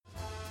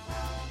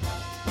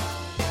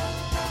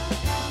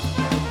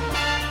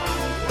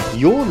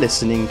You're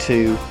listening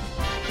to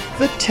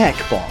The Tech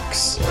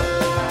Box.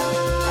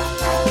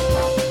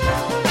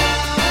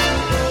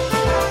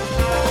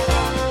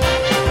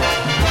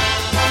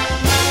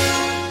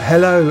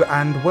 Hello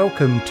and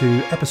welcome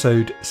to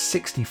episode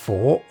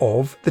 64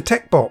 of The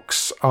Tech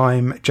Box.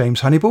 I'm James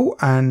Honeyball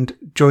and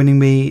joining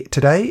me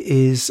today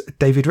is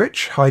David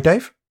Rich. Hi,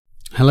 Dave.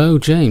 Hello,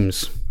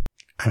 James.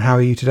 And how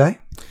are you today?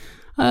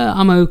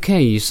 I'm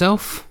okay.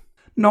 Yourself?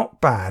 Not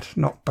bad,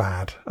 not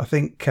bad. I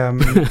think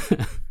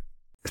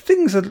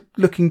things are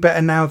looking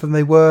better now than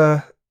they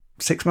were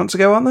 6 months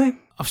ago, aren't they?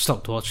 I've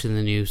stopped watching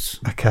the news.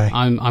 Okay.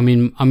 I'm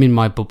in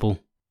my bubble.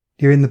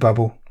 You're in the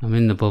bubble. I'm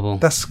in the bubble.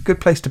 That's a good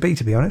place to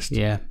be honest.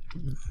 Yeah.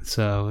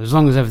 So as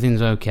long as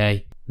everything's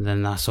okay,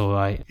 then that's all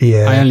right.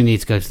 Yeah. I only need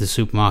to go to the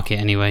supermarket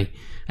anyway.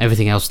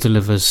 Everything else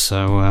delivers.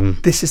 So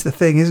this is the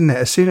thing, isn't it?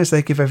 As soon as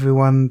they give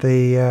everyone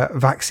the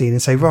vaccine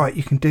and say, right,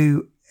 you can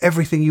do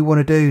everything you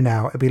want to do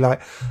now, it'd be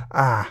like,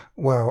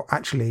 well,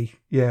 actually,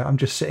 yeah, I'm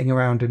just sitting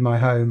around in my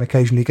home,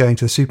 occasionally going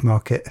to the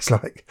supermarket. It's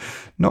like,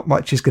 not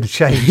much is going to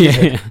change.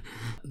 Yeah.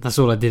 That's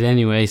all I did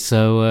anyway.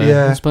 So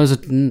I suppose, I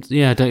don't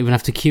even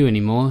have to queue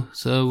anymore.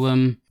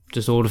 So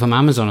just order from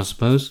Amazon, I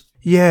suppose.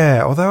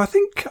 Yeah, although I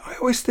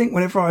always think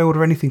whenever I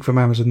order anything from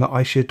Amazon that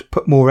I should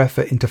put more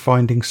effort into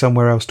finding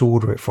somewhere else to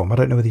order it from. I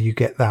don't know whether you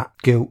get that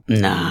guilt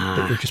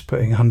that you're just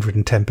putting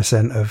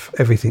 110% of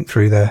everything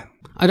through there.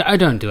 I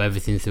don't do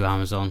everything through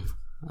Amazon.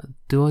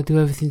 Do I do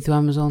everything through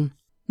Amazon?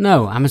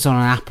 No, Amazon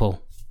and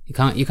Apple. You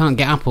can't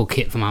get Apple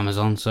kit from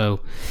Amazon,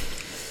 so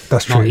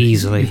that's not true.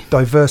 Easily. You've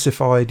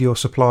diversified your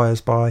suppliers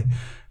by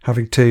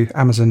having two,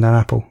 Amazon and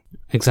Apple.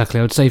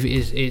 Exactly. I would say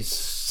it's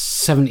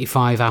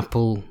 75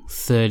 Apple,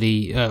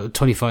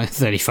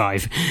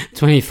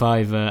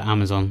 25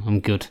 Amazon. I'm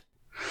good.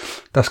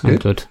 That's good. I'm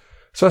good.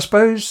 So I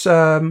suppose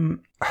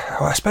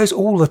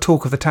all the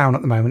talk of the town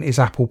at the moment is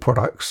Apple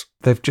products.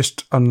 They've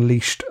just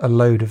unleashed a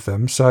load of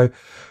them. So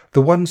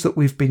the ones that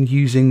we've been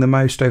using the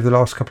most over the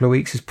last couple of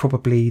weeks is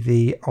probably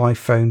the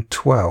iPhone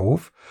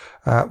 12.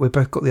 We've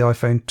both got the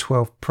iPhone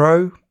 12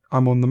 Pro.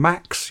 I'm on the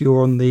Max.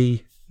 You're on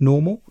the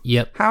normal.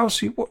 Yep.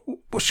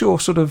 What's your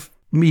sort of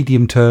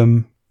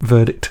medium-term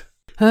verdict?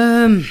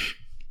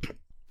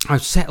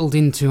 I've settled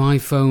into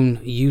iPhone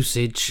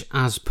usage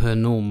as per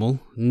normal.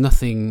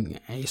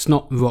 It's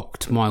not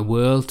rocked my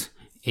world.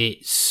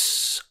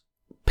 It's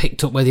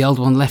picked up where the old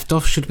one left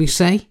off, should we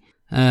say.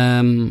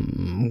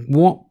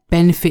 What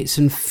benefits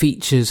and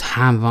features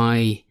have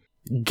I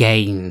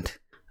gained?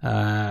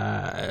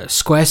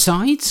 Square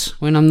sides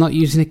when I'm not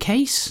using a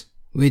case,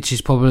 which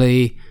is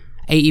probably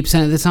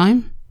 80% of the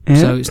time. Yeah.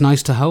 So it's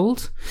nice to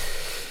hold.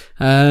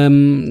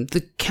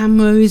 The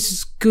camera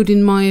is good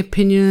in my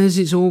opinion as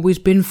it's always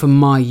been for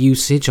my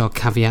usage. I'll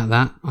caveat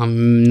that.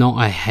 I'm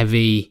not a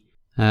heavy,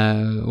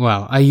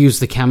 I use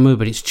the camera,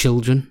 but it's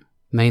children,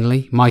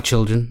 mainly. My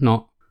children,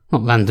 not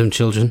random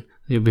children.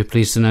 You'll be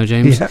pleased to know,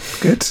 James. Yeah,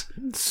 good.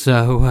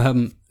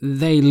 So,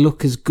 they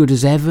look as good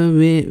as ever,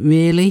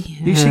 really.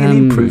 Do you see any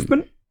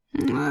improvement?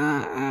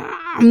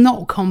 I'm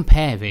not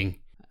comparing.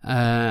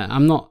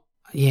 I'm not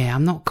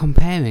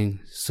comparing.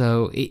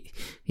 So,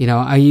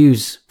 I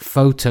use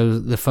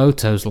the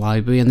photos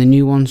library and the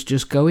new ones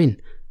just go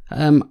in.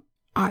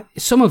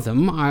 Some of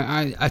them,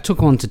 I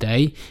took one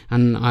today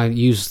and I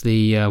used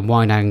the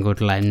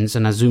wide-angled lens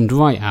and I zoomed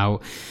right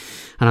out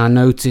and I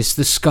noticed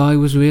the sky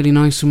was really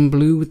nice and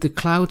blue with the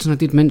clouds, and I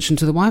did mention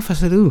to the wife, I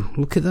said, "Ooh,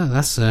 look at that,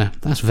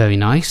 that's very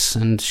nice."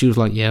 And she was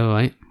like, "Yeah, all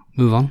right,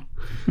 move on."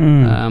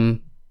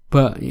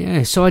 But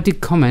yeah, so I did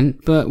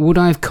comment, but would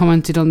I have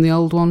commented on the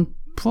old one?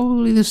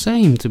 Probably the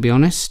same, to be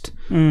honest.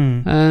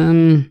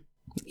 It's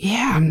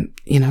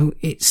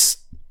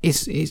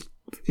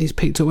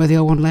picked up where the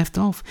old one left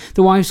off.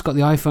 The wife's got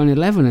the iPhone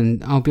 11,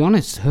 and I'll be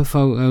honest, her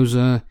photos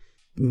are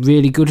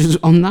really good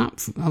on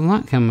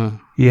that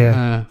camera.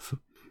 Yeah.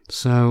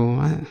 So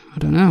I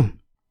don't know.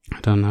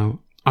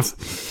 I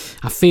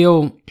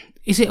feel,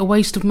 is it a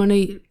waste of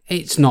money?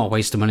 It's not a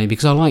waste of money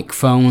because I like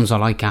phones, I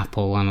like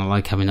Apple, and I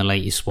like having the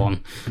latest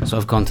one. So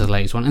I've gone to the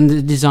latest one, and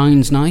the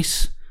design's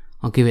nice.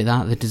 I'll give it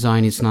that. The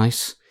design is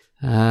nice.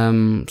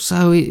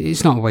 So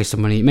it's not a waste of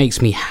money. It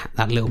makes me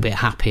that little bit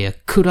happier.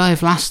 Could I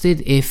have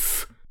lasted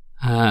if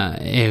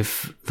the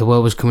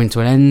world was coming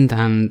to an end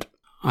and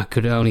I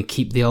could only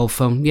keep the old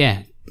phone?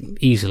 Yeah,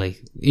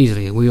 easily.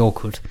 We all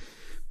could.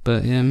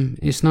 But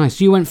it's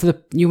nice. You went for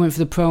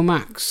the Pro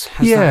Max.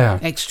 Has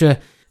that extra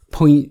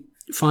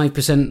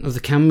 0.5% of the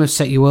camera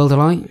set your world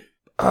alight?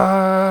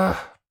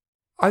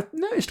 I've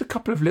noticed a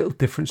couple of little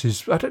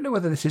differences. I don't know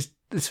whether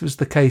this was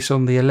the case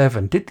on the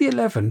 11. Did the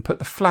 11 put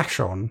the flash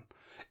on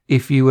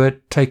if you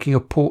were taking a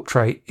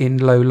portrait in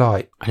low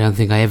light? I don't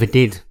think I ever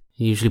did.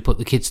 You usually put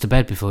the kids to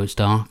bed before it's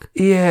dark.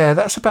 Yeah,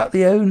 that's about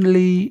the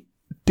only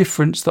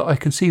difference that I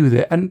can see with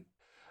it. And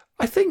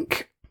I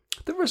think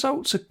the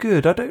results are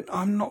good. At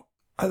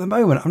the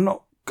moment, I'm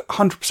not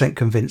 100%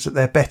 convinced that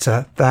they're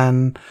better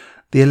than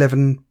the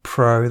 11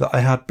 Pro that I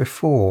had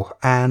before.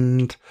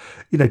 And,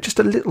 just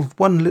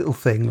one little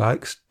thing,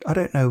 like, I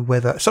don't know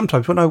whether,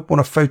 sometimes when I want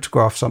to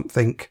photograph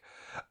something,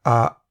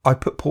 I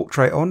put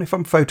portrait on. If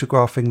I'm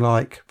photographing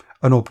like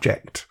an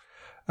object,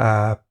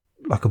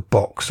 like a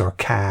box or a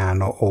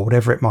can or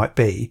whatever it might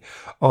be,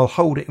 I'll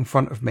hold it in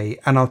front of me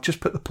and I'll just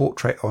put the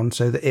portrait on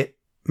so that it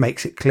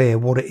makes it clear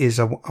what it is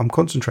I'm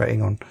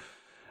concentrating on.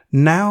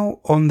 Now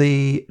on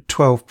the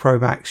 12 Pro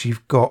Max,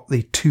 you've got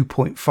the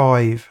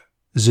 2.5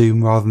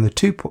 zoom rather than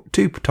the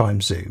 2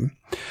 times zoom.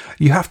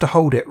 You have to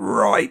hold it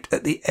right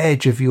at the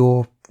edge of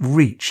your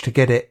reach to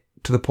get it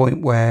to the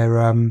point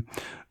where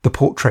the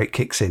portrait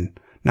kicks in.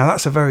 Now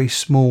that's a very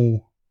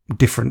small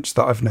difference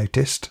that I've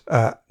noticed,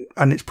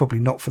 and it's probably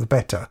not for the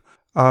better.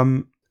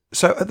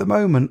 So at the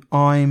moment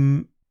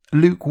I'm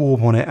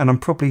lukewarm on it, and I'm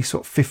probably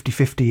sort of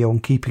 50-50 on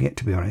keeping it,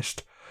 to be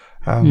honest.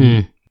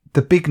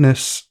 The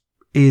bigness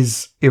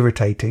is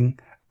irritating,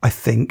 I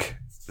think.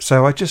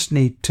 So I just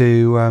need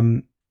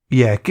to,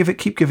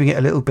 keep giving it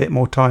a little bit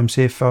more time.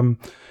 See if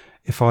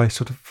I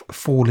sort of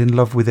fall in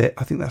love with it.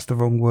 I think that's the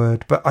wrong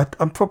word, but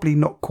I'm probably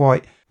not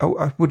quite.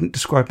 I wouldn't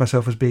describe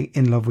myself as being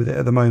in love with it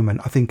at the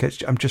moment. I think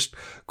I'm just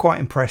quite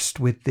impressed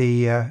with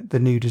the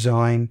new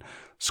design.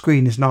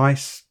 Screen is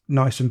nice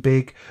and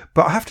big,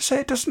 but I have to say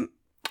it doesn't.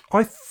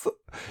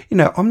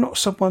 I'm not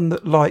someone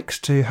that likes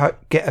to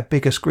get a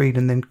bigger screen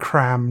and then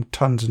cram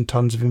tons and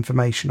tons of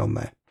information on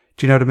there.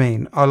 Do you know what I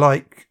mean? I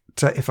like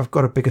to, if I've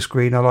got a bigger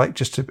screen, I like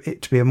just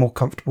it to be a more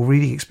comfortable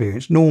reading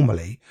experience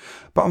normally.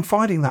 But I'm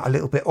finding that a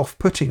little bit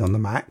off-putting on the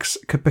Max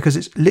because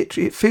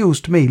it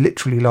feels to me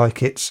literally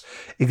like it's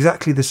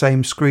exactly the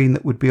same screen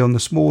that would be on the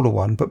smaller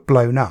one, but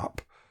blown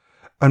up.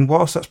 And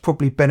whilst that's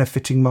probably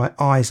benefiting my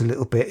eyes a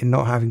little bit in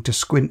not having to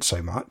squint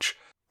so much,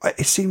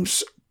 it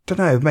seems, don't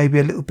know, maybe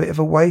a little bit of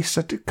a waste.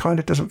 It kind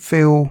of doesn't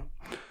feel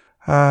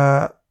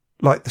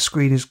like the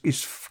screen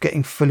is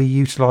getting fully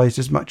utilised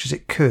as much as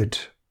it could.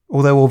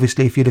 Although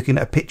obviously if you're looking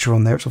at a picture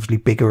on there, it's obviously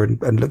bigger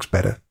and looks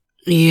better.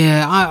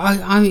 Yeah,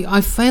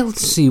 I failed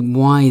to see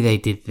why they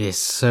did this.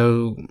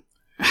 So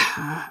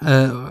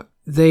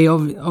they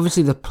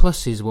obviously the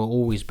pluses were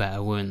always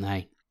better, weren't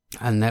they?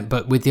 And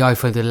but with the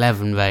iPhone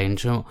 11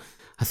 range, I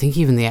think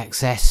even the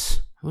XS,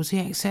 was the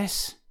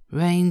XS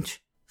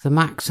range, the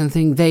Max and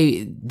thing,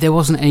 there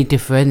wasn't any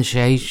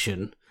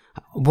differentiation.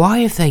 Why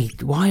have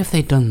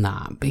they done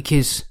that?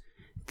 Because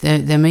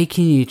they're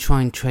making you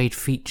try and trade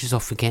features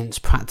off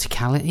against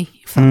practicality,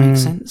 if that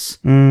makes sense.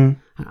 And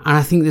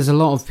I think there's a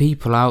lot of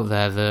people out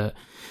there that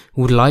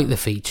would like the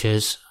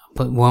features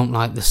but won't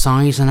like the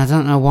size, and I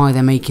don't know why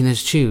they're making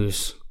us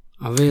choose.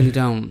 I really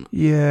don't.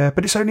 Yeah,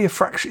 but it's only a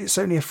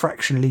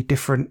fractionally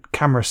different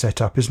camera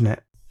setup, isn't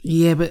it?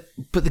 Yeah, but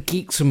the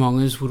geeks among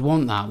us would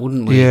want that,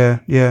 wouldn't we?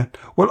 Yeah.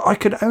 Well, I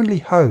can only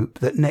hope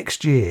that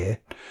next year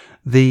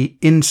the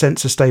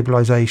in-sensor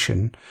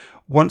stabilisation,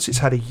 once it's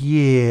had a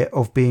year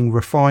of being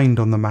refined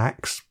on the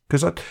Max,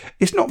 because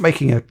it's not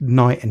making a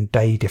night and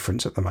day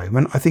difference at the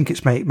moment. I think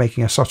it's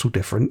making a subtle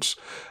difference.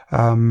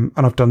 And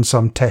I've done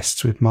some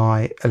tests with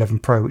my 11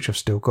 Pro, which I've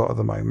still got at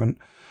the moment.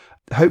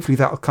 Hopefully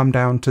that'll come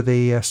down to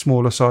the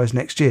smaller size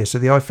next year. So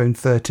the iPhone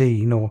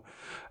 13 or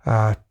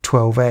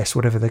 12S,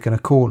 whatever they're going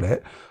to call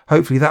it,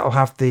 hopefully that'll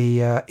have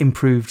the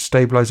improved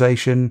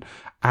stabilisation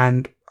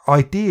and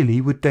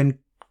ideally would then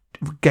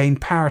gain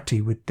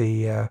parity with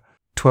the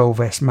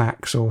 12S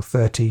Max or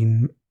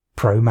 13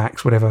 Pro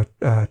Max, whatever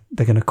they're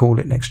going to call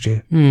it next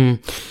year.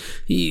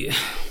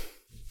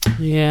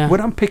 Yeah.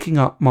 When I'm picking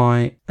up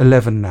my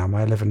 11 now,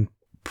 my 11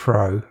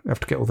 Pro, I have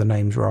to get all the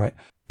names right,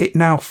 it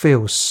now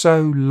feels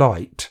so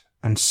light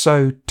and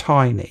so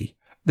tiny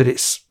that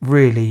it's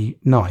really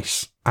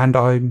nice. And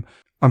I'm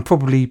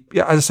probably,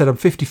 as I said, I'm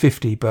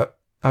 50-50, but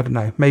I don't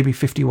know, maybe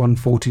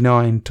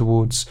 51-49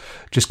 towards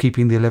just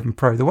keeping the 11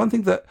 Pro. The one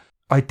thing that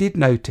I did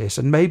notice,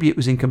 and maybe it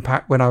was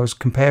when I was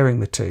comparing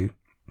the two,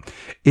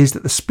 is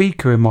that the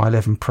speaker in my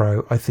 11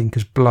 Pro, I think,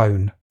 has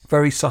blown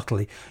very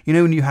subtly. You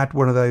know when you had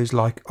one of those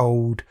like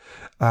old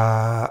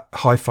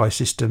hi-fi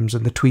systems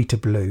and the tweeter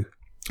blew?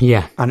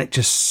 Yeah. And it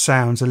just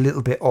sounds a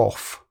little bit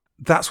off.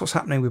 That's what's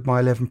happening with my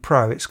 11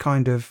 Pro. It's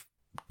kind of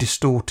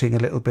distorting a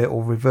little bit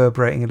or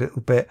reverberating a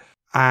little bit.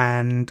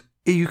 And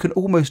you can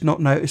almost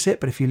not notice it,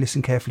 but if you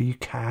listen carefully, you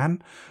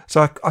can.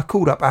 So I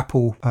called up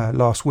Apple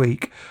last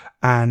week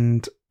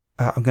and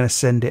I'm going to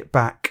send it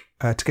back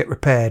to get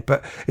repaired.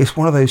 But it's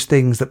one of those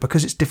things that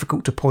because it's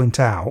difficult to point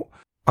out,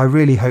 I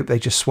really hope they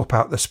just swap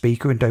out the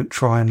speaker and don't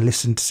try and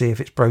listen to see if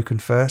it's broken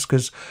first.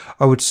 Because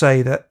I would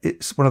say that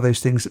it's one of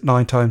those things that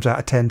 9 times out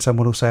of 10,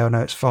 someone will say, oh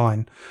no, it's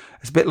fine.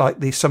 It's a bit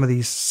like some of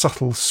these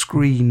subtle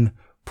screen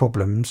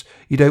problems.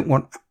 You don't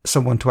want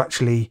someone to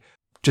actually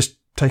just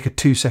take a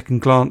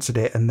 2-second glance at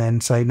it and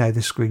then say, no,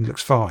 this screen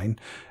looks fine.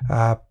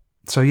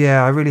 So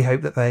yeah, I really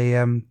hope that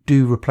they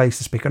do replace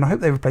the speaker, and I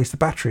hope they replace the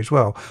battery as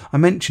well. I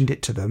mentioned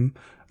it to them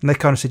and they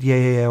kind of said,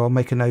 yeah, I'll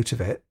make a note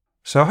of it.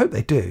 So I hope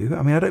they do.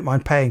 I mean, I don't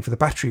mind paying for the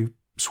battery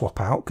swap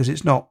out because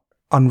it's not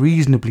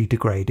unreasonably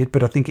degraded,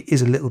 but I think it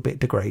is a little bit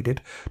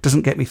degraded. It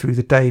doesn't get me through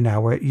the day now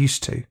where it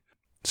used to.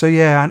 So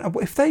yeah, and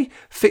if they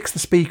fix the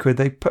speaker and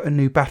they put a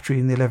new battery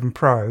in the 11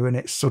 Pro and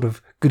it's sort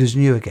of good as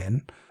new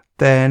again,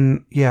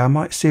 then yeah, I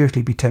might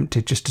seriously be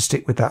tempted just to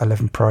stick with that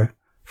 11 Pro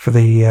for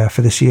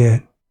this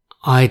year.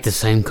 I had the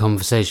same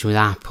conversation with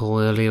Apple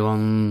earlier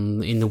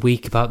on in the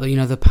week about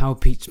the Power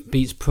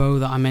Beats Pro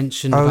that I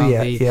mentioned about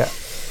the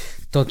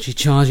dodgy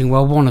charging.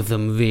 Well, one of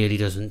them really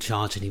doesn't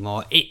charge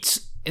anymore.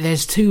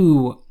 There's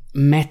two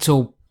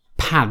metal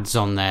pads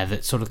on there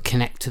that sort of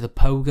connect to the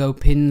pogo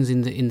pins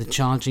in the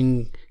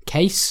charging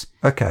case.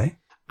 Okay.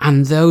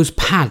 And those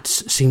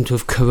pads seem to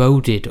have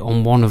corroded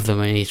on one of them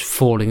and it's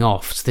falling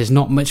off. So there's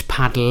not much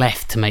pad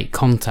left to make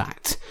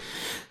contact.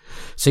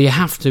 So you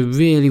have to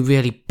really,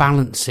 really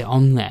balance it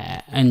on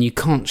there, and you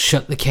can't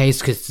shut the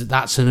case because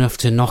that's enough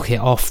to knock it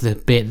off the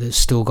bit that's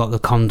still got the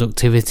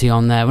conductivity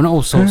on there and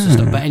all sorts of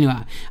stuff. But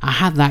anyway, I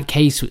had that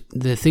case,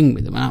 the thing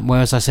with them,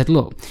 whereas I said,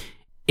 look,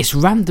 it's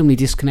randomly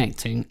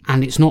disconnecting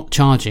and it's not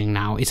charging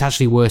now. It's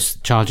actually worse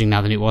charging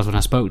now than it was when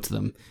I spoke to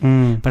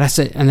them. But I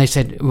said, and they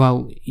said,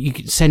 well, you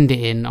can send it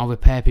in, I'll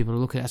repair people to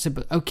look at it. I said,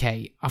 but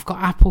okay, I've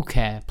got Apple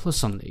Care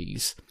Plus on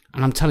these,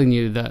 and I'm telling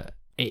you that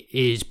it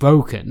is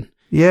broken.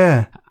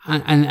 Yeah.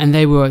 And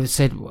they I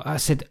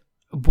said,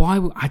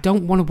 why? I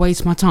don't want to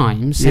waste my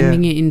time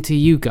sending it into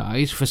you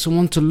guys for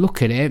someone to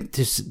look at it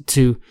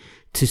to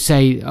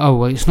say, oh,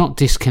 well, it's not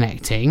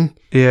disconnecting.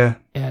 Yeah.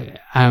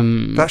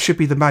 That should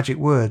be the magic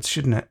words,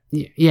 shouldn't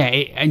it? Yeah,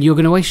 and you're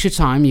going to waste your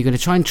time. You're going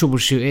to try and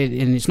troubleshoot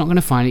it, and it's not going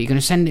to find it. You're going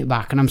to send it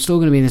back, and I'm still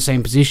going to be in the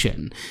same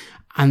position.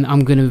 And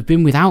I'm going to have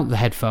been without the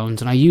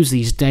headphones, and I use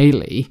these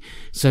daily.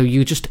 So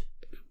you're just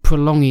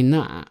prolonging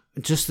that,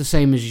 just the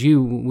same as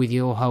you with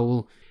your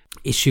whole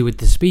issue with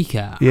the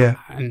speaker. Yeah.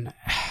 And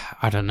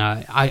I don't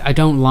know. I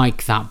don't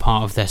like that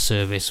part of their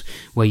service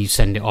where you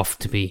send it off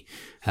to be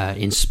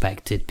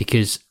inspected,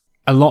 because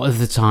a lot of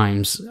the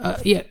times,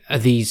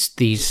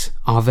 these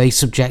are very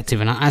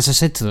subjective. And as I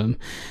said to them,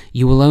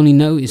 you will only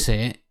notice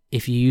it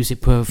if you use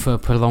it for a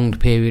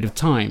prolonged period of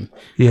time.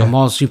 Yeah. And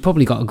whilst you've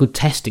probably got a good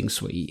testing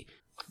suite,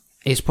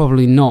 it's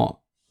probably not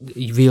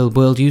real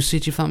world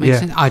usage, if that makes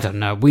sense. I don't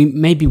know.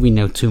 Maybe we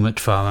know too much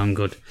for our own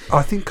good.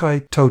 I think I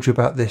told you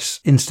about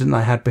this incident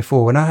I had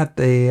before. When I had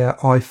the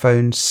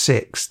iPhone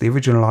 6, the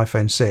original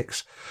iPhone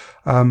 6,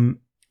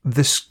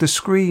 the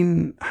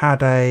screen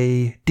had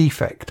a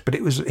defect, but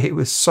it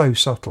was so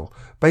subtle.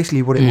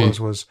 Basically what it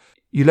was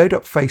you load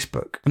up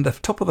Facebook, and the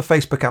top of the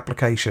Facebook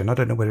application, I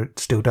don't know whether it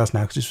still does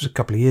now because this was a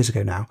couple of years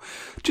ago now,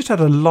 just had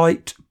a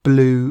light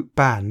blue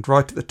band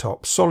right at the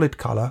top, solid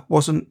colour,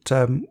 wasn't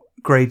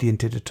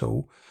gradiented at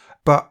all.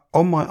 But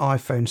on my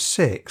iPhone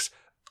 6,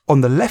 on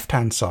the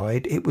left-hand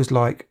side, it was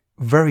like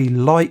very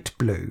light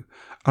blue,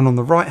 and on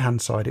the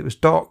right-hand side, it was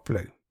dark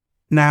blue.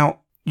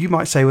 Now, you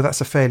might say, well,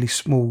 that's a fairly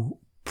small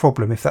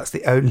problem if that's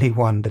the only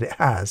one that it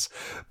has,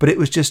 but it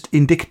was just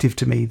indicative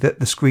to me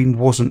that the screen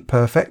wasn't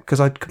perfect, because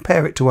I'd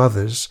compare it to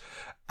others,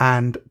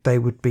 and they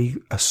would be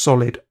a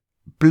solid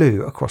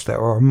blue across there,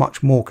 or a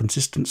much more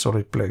consistent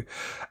solid blue.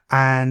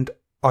 And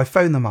I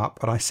phoned them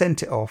up, and I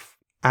sent it off,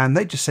 and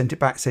they just sent it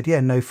back, said, yeah,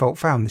 no fault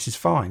found, this is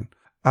fine.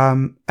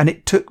 And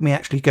it took me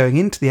actually going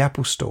into the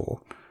Apple Store,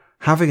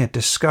 having a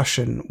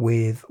discussion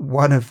with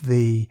one of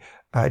the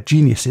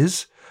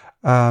geniuses,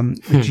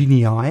 the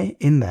genii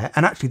in there.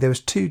 And actually there was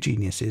two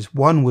geniuses.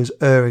 One was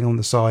erring on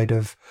the side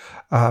of,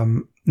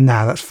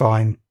 that's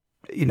fine,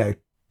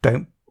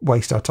 don't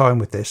waste our time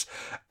with this.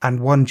 And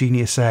one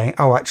genius saying,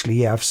 oh, actually,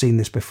 yeah, I've seen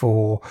this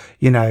before,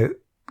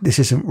 this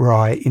isn't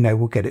right,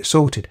 we'll get it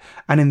sorted.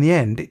 And in the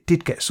end, it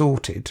did get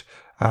sorted.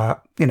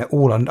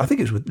 All under, I think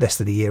it was less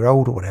than a year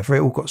old or whatever.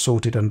 It all got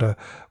sorted under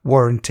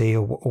warranty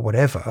or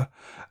whatever.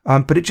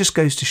 But it just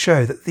goes to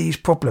show that these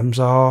problems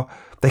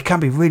they can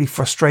be really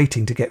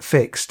frustrating to get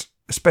fixed,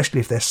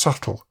 especially if they're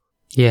subtle.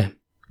 Yeah.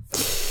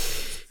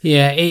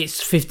 Yeah,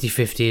 it's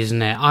 50-50,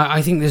 isn't it?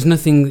 I think there's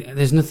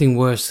nothing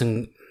worse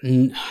than,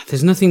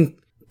 there's nothing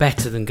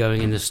better than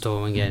going in the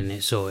store and getting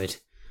it sorted.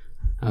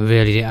 I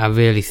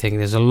really think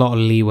there's a lot of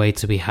leeway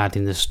to be had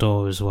in the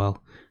store as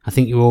well. I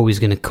think you're always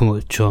going to come up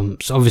with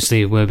trumps.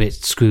 Obviously, we're a bit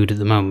screwed at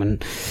the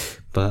moment,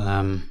 but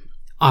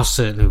I'll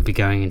certainly be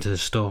going into the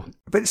store.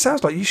 But it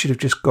sounds like you should have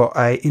just got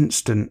a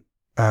instant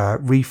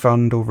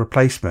refund or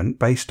replacement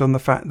based on the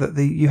fact that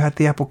you had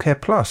the Apple Care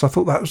Plus. I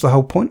thought that was the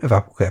whole point of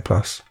Apple Care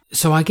Plus.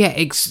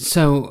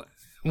 So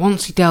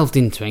once he delved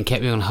into it and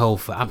kept me on hold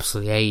for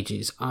absolutely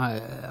ages,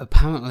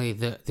 apparently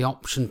the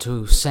option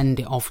to send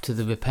it off to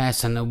the repair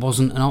centre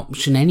wasn't an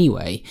option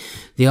anyway.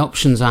 The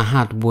options I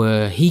had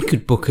were he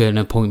could book an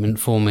appointment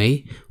for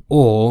me,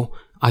 or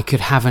I could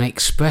have an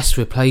express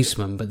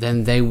replacement, but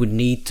then they would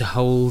need to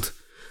hold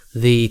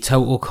the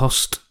total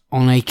cost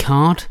on a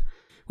card,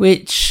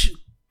 which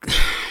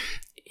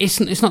it's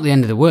not the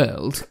end of the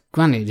world.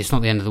 Granted, it's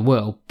not the end of the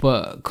world,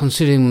 but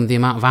considering the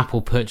amount of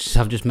Apple purchases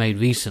I've just made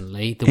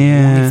recently, the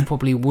wife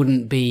probably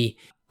wouldn't be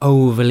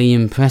overly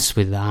impressed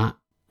with that.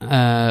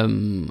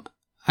 And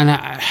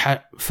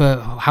for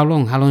how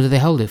long? How long do they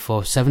hold it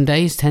for? 7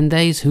 days? 10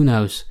 days? Who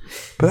knows?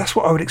 But that's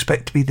what I would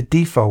expect to be the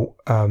default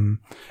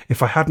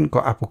if I hadn't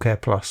got Apple Care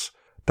Plus.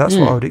 That's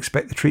what I would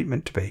expect the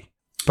treatment to be.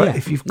 But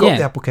if you've got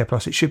the Apple Care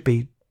Plus, it should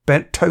be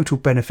total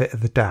benefit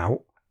of the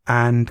doubt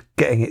and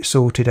getting it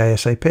sorted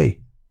ASAP.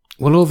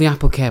 Well, all the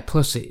Apple Care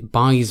Plus it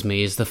buys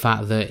me is the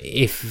fact that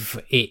if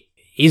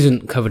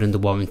isn't covered under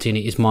warranty and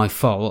it is my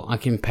fault, I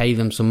can pay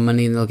them some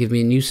money and they'll give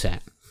me a new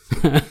set.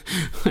 So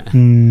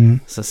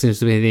that seems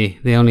to be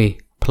the only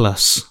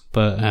plus,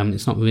 but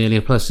it's not really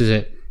a plus, is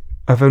it?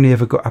 I've only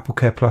ever got Apple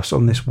Care Plus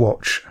on this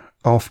watch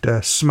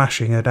after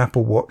smashing an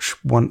Apple Watch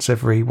once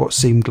every what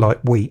seemed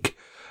like week.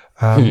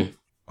 I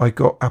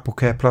got Apple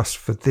Care Plus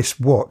for this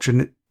watch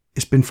and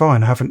it's been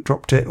fine. I haven't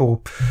dropped it,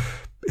 or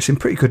it's in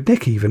pretty good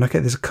nick even. Okay,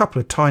 there's a couple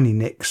of tiny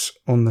nicks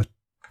on the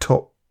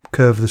top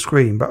curve of the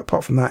screen, but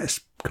apart from that, it's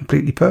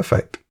completely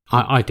perfect.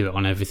 I do it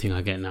on everything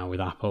I get now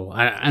with Apple.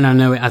 And I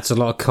know it adds a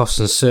lot of cost,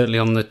 and certainly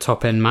on the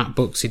top-end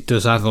MacBooks, it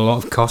does add a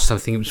lot of cost. I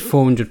think it was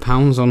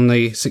 £400 on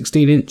the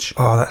 16-inch.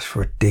 Oh, that's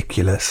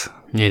ridiculous.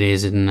 It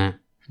is, isn't it?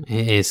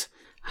 It is.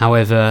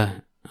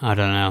 However, I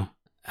don't know.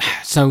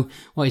 So,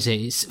 what is it?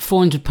 It's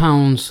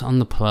 £400 on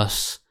the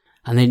Plus,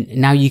 and then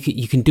now you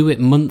can do it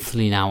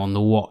monthly now on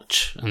the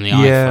watch and the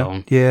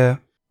iPhone. Yeah.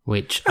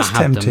 Which that's I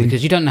have tempting. done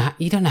because you don't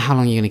know how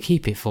long you're going to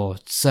keep it for.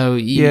 So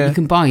you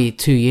can buy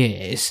 2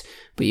 years,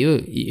 but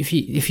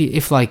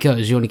if like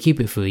us, you only keep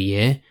it for a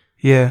year.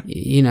 Yeah.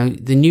 You know,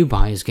 the new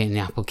buyer's getting the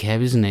Apple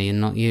Care, isn't he, and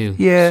not you?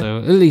 Yeah. So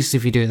at least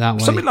if you do it that way.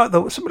 Something like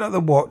the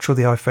watch or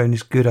the iPhone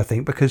is good, I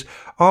think, because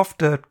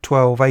after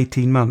 12,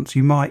 18 months,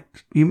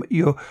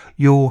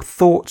 your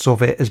thoughts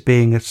of it as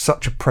being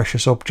such a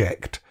precious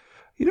object.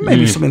 You know,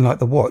 maybe something like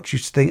the watch, you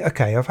just think,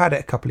 okay, I've had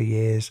it a couple of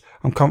years,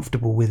 I'm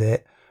comfortable with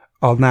it,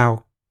 I'll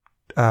now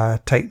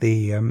take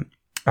the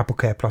Apple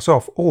Care Plus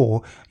off.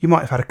 Or you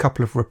might have had a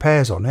couple of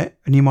repairs on it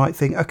and you might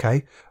think,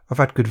 okay, I've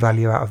had good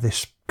value out of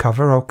this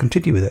cover, I'll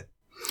continue with it.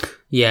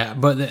 Yeah,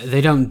 but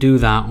they don't do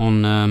that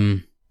on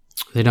the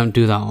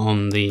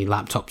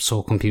laptops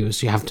or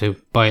computers. You have to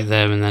buy it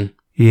there and then.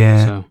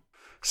 Yeah.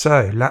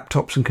 So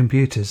laptops and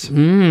computers.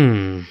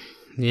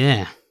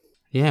 Yeah.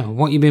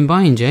 What you been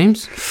buying,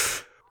 James?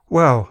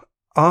 Well,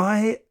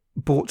 I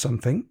bought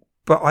something,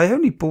 but I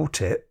only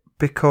bought it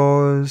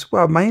because,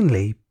 well,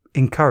 mainly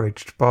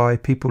encouraged by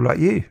people like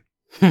you.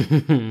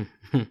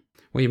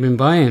 What you been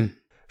buying?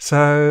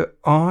 So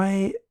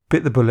I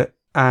bit the bullet,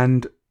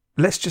 and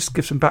let's just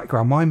give some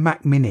background. My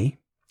Mac Mini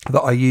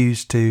that I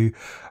use to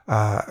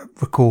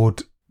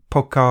record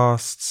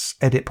podcasts,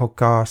 edit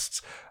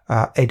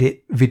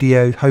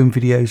videos, home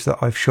videos that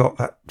I've shot.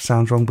 That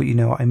sounds wrong, but you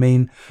know what I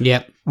mean.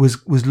 Yep.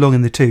 Was long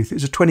in the tooth. It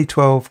was a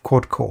 2012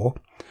 quad core,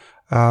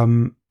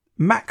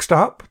 maxed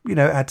up. You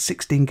know, it had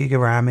 16 gig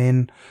of RAM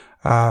in,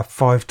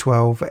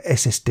 512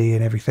 SSD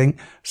and everything.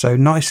 So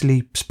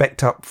nicely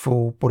spec'd up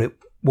for what it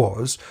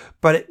was,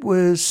 but it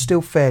was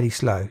still fairly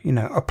slow. You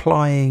know,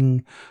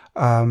 applying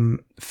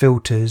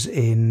filters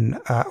in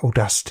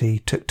Audacity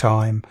took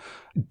time.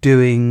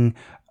 Doing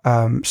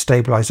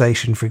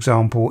stabilization, for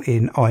example,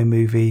 in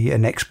iMovie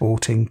and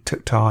exporting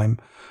took time.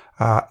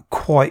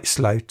 Quite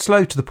slow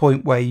to the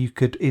point where you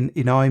could in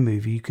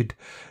iMovie you could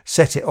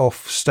set it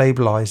off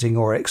stabilizing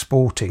or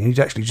exporting and you'd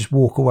actually just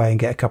walk away and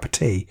get a cup of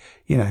tea.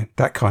 You know,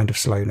 that kind of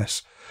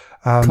slowness.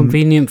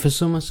 Convenient for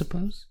some, I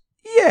suppose.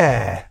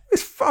 Yeah,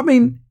 I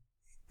mean,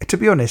 to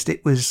be honest,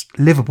 it was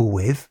livable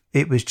with.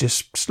 It was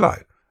just slow.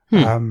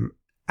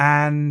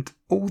 And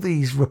all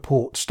these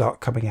reports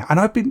start coming out. And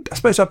I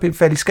suppose I've been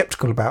fairly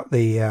skeptical about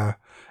the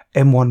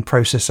M1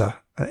 processor,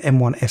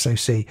 M1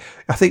 SoC.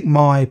 I think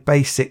my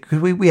basic, because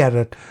we had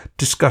a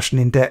discussion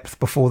in depth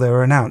before they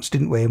were announced,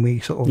 didn't we? And we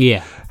sort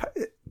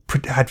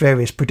of had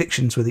various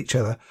predictions with each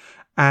other.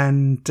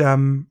 And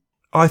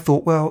I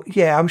thought, well,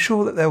 yeah, I'm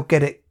sure that they'll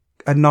get it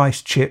a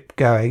nice chip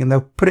going and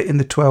they'll put it in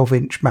the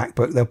 12-inch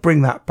MacBook. They'll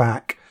bring that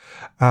back.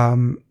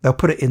 They'll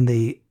put it in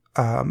the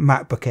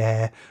MacBook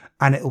Air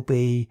and it'll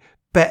be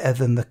better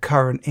than the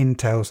current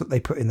Intels that they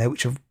put in there,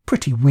 which are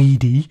pretty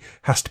weedy,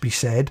 has to be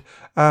said.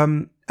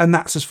 And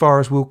that's as far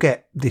as we'll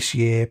get this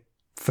year,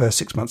 first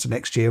 6 months of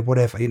next year,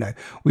 whatever. You know,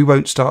 we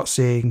won't start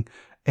seeing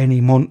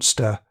any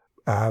monster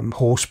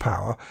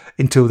horsepower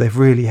until they've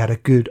really had a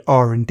good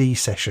R&D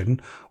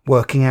session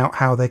working out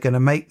how they're going to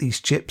make these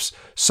chips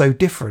so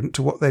different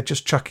to what they're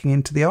just chucking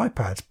into the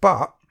iPads.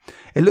 But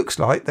it looks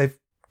like they've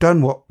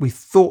done what we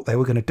thought they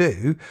were going to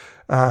do,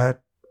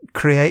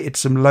 created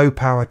some low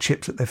power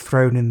chips that they've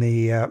thrown in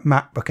the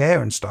MacBook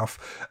Air and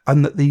stuff,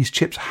 and that these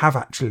chips have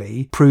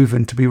actually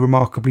proven to be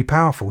remarkably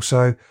powerful.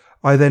 So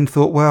I then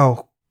thought,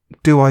 well,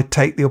 do I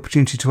take the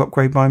opportunity to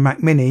upgrade my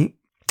Mac Mini?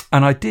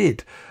 And I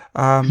did.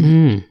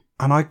 And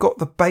I got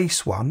the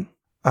base one,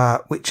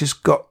 which has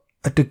got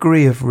a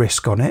degree of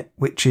risk on it,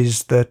 which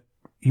is that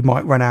you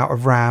might run out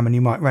of RAM and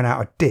you might run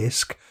out of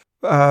disk.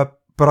 But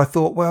I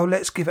thought, well,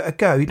 let's give it a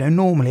go. You know,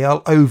 normally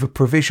I'll over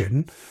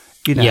provision.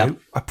 You know,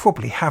 I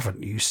probably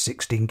haven't used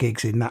 16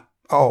 gigs in that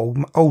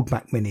old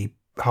Mac Mini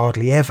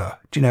hardly ever.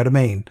 Do you know what I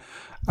mean?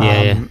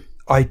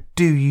 I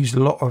do use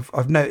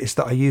I've noticed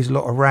that I use a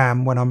lot of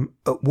RAM when I'm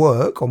at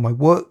work on my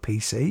work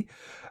PC.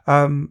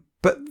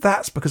 But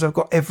that's because I've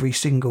got every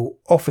single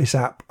Office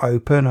app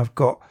open. I've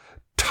got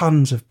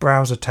tons of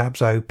browser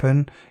tabs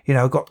open. You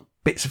know, I've got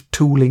bits of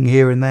tooling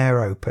here and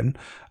there open.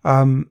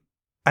 And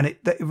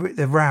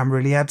the RAM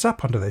really adds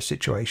up under those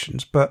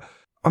situations. But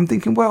I'm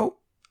thinking, well,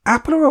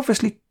 Apple are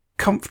obviously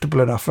comfortable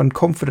enough and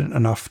confident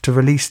enough to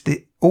release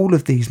all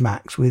of these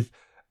Macs with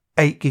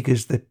 8 gig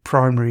as the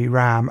primary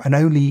RAM and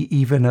only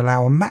even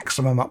allow a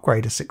maximum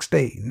upgrade of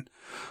 16.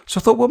 So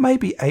I thought, well,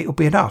 maybe 8 will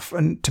be enough.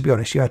 And to be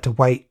honest, you had to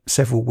wait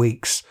several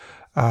weeks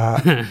for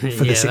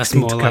the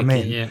 16 to come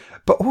in. Yeah.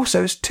 But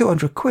also, it's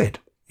 200 quid.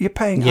 You're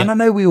paying, and I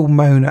know we all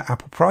moan at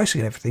Apple pricing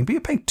and everything, but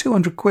you're paying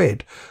 200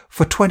 quid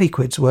for 20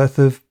 quid's worth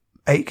of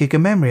 8 gig of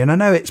memory. And I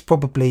know it's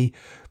probably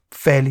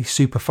fairly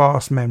super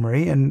fast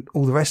memory and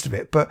all the rest of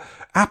it, but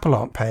Apple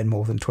aren't paying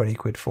more than 20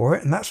 quid for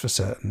it, and that's for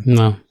certain.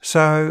 No.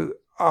 So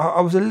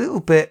I was a little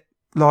bit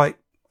like,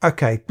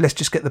 okay, let's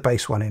just get the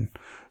base one in.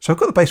 So I've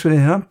got the base one in,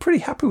 and I'm pretty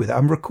happy with it.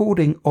 I'm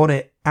recording on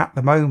it at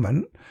the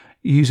moment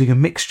using a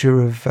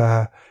mixture of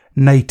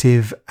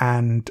native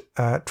and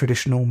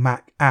traditional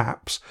Mac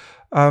apps.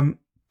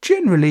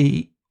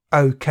 Generally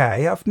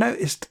okay. I've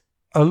noticed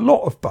a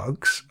lot of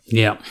bugs.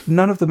 Yeah.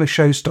 None of them are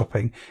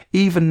show-stopping.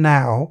 Even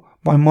now,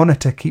 my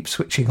monitor keeps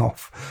switching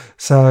off.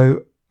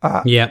 So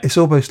it's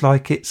almost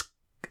like it's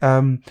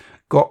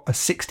got a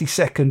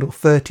 60-second or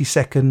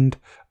 30-second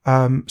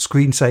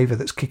screensaver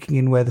that's kicking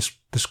in where the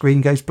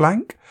screen goes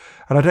blank.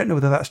 And I don't know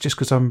whether that's just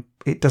because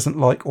it doesn't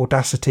like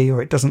Audacity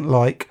or it doesn't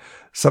like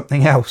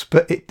something else,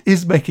 but it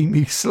is making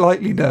me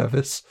slightly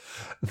nervous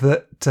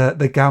that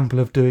the gamble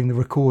of doing the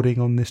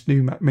recording on this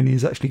new Mac Mini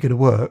is actually going to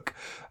work.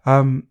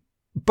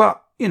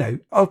 But, you know,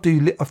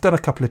 I've done a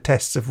couple of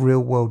tests of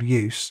real world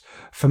use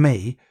for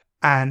me,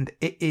 and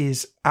it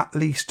is at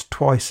least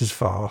twice as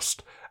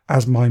fast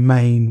as my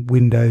main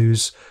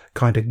Windows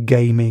kind of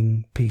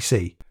gaming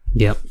PC.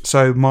 Yep.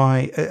 So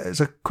as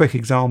a quick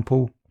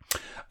example,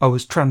 I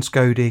was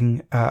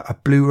transcoding a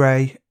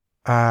Blu-ray,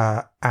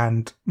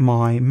 and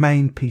my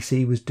main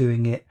PC was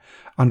doing it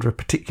under a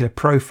particular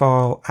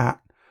profile at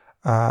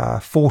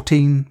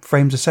 14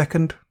 frames a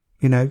second,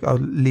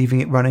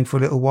 leaving it running for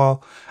a little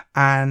while.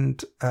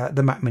 And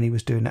the Mac Mini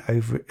was doing it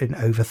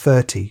over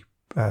 30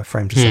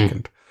 frames a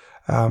second.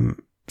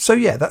 So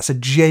yeah, that's a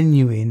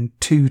genuine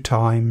 2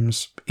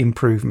 times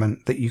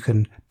improvement that you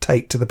can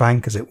take to the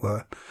bank, as it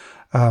were.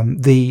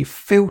 The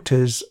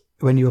filters,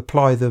 when you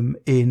apply them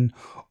in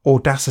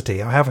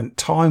Audacity, I haven't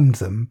timed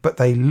them, but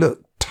they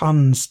look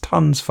tons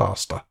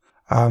faster.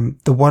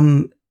 The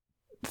one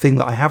thing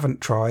that I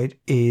haven't tried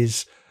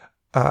is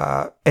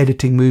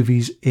editing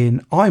movies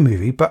in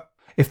iMovie, but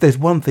if there's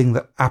one thing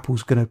that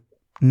Apple's going to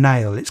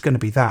nail, it's going to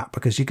be that,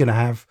 because you're going to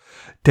have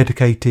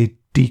dedicated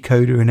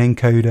decoder and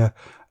encoder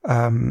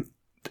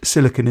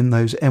silicon in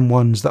those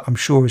M1s that I'm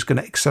sure is going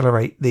to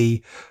accelerate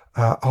the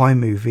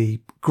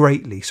iMovie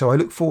greatly. So I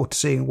look forward to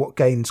seeing what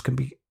gains can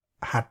be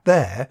had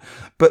there.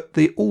 But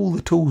all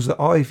the tools that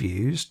I've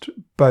used,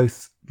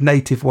 both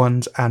native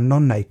ones and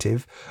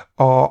non-native,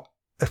 are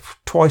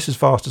twice as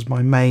fast as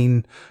my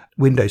main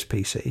Windows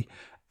PC.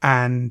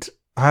 And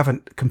I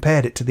haven't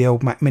compared it to the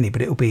old Mac Mini,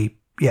 but it'll be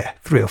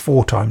 3 or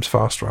 4 times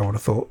faster, I would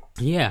have thought.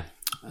 Yeah.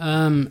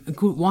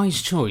 Good,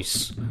 wise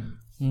choice.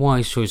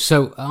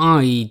 So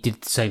I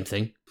did the same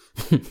thing.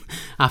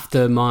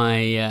 After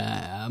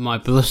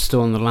my bluster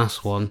on the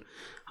last one,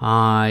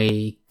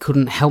 I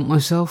couldn't help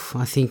myself,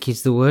 I think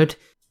is the word.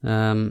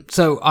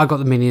 So I got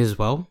the Mini as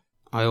well.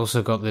 I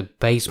also got the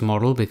base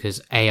model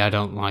because I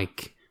don't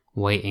like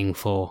waiting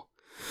for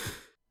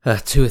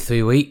 2 or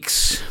 3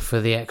 weeks for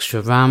the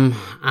extra RAM,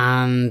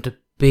 and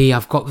B,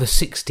 I've got the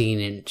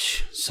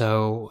 16-inch,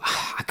 so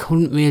I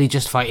couldn't really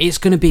justify it. It's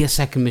going to be a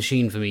second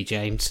machine for me,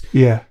 James.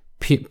 Yeah.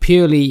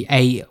 Purely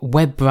a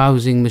web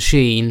browsing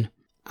machine,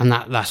 and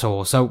that's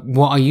all. So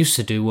what I used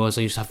to do was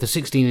I used to have the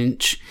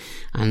 16-inch,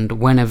 and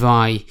whenever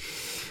I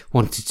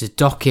wanted to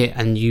dock it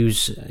and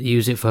use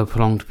it for a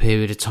prolonged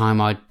period of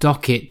time, I'd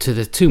dock it to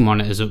the 2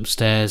 monitors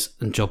upstairs,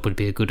 and job would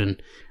be a good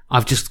one.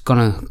 I've just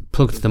gonna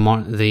plug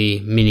the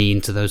Mini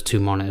into those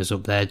 2 monitors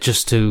up there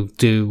just to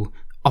do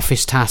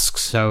office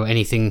tasks, so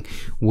anything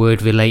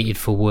Word related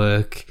for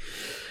work.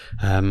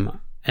 And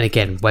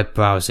again, web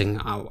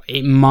browsing.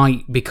 It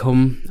might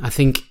become, I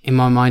think in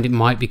my mind, it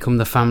might become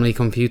the family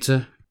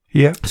computer.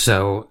 Yeah.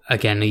 So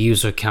again, a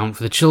user account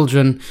for the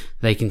children.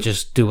 They can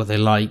just do what they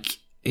like,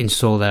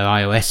 install their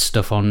iOS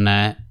stuff on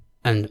there,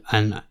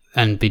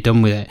 and be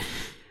done with it.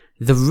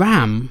 The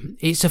RAM,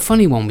 it's a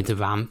funny one with the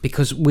RAM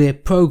because we're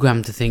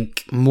programmed to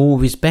think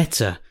more is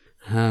better.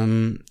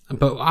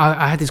 But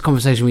I had this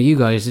conversation with you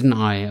guys, didn't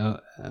I,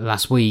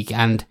 last week?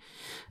 And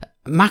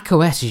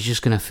macOS is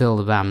just going to fill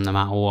the RAM no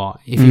matter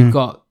what. If you've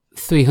got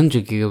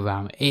 300 gig of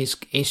RAM, it's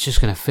just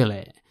going to fill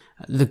it.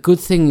 The good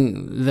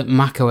thing that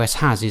macOS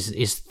has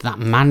is that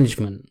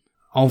management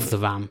of the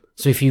RAM.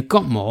 So if you've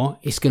got more,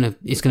 it's going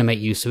to make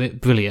use of it.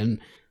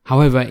 Brilliant.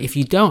 However, if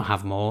you don't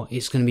have more,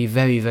 it's going to be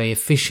very, very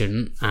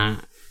efficient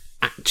at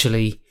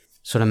actually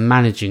sort of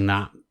managing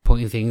that,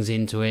 putting things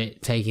into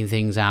it, taking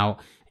things out.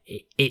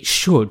 It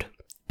should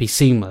be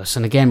seamless.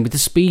 And again, with the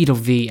speed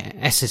of the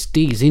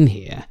SSDs in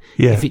here,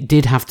 if it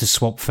did have to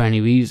swap for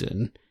any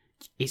reason,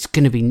 it's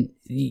going to be,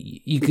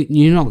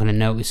 you're not going to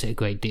notice it a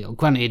great deal.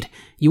 Granted,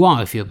 you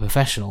are if you're a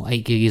professional.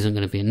 8 gig isn't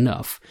going to be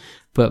enough.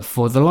 But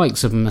for the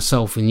likes of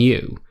myself and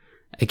you,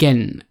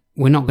 again,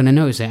 we're not going to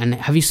notice it. And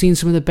have you seen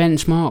some of the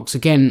benchmarks?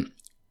 Again,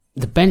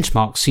 the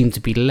benchmarks seem to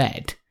be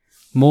led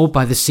more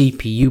by the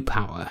CPU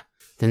power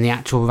than the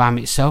actual RAM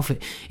itself.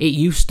 It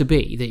used to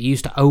be that you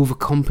used to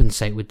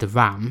overcompensate with the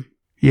RAM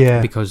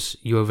because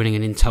you were running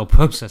an Intel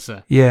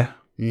processor. Yeah.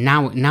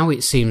 Now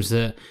it seems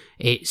that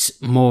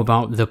it's more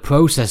about the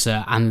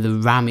processor, and the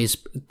RAM is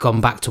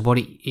gone back to what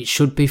it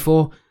should be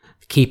for,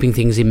 keeping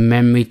things in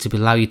memory to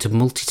allow you to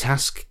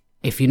multitask.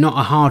 If you're not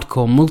a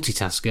hardcore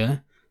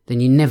multitasker, then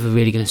you're never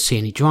really going to see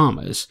any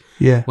dramas.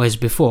 Yeah. Whereas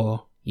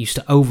before, you used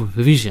to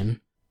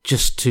over-provision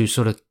just to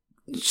sort of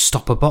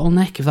stop a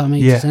bottleneck, if that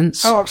makes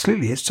sense. Oh,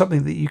 absolutely. It's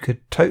something that you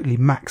could totally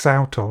max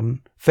out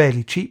on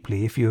fairly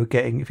cheaply if you're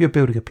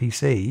building a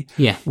PC.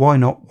 Yeah. Why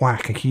not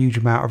whack a huge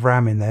amount of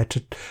RAM in there?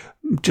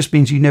 Just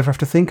means you never have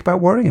to think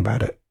about worrying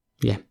about it.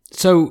 Yeah.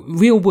 So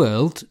real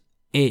world,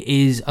 it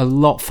is a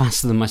lot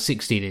faster than my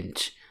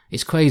 16-inch.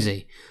 It's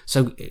crazy.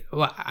 So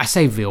I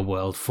say real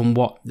world from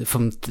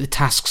the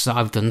tasks that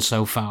I've done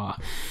so far.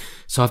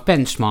 So I've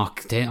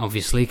benchmarked it,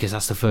 obviously, because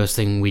that's the first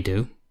thing we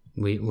do.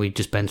 We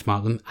just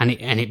benchmark them, and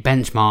it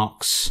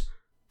benchmarks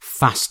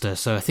faster.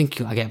 So I think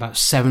I get about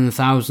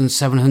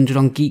 7,700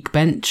 on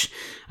Geekbench,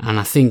 and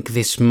I think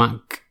this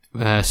Mac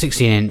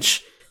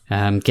 16-inch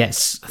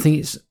gets, I think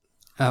it's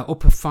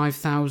upper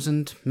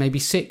 5,000, maybe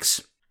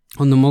 6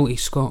 on the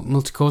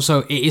multi-core. So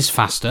it is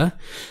faster.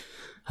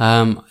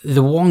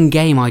 The one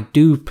game I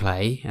do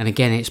play, and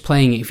again, it's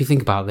playing it. If you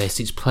think about this,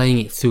 it's playing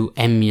it through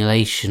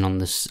emulation on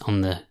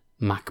the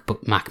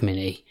Mac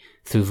Mini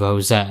through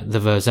the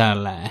Rosetta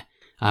layer.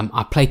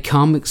 I play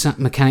Car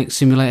Mechanic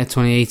Simulator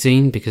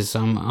 2018 because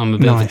I'm a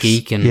bit of a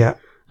geek and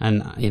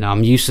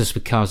I'm useless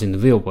with cars in the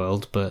real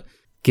world, but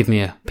give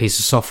me a piece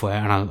of software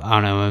and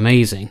I'm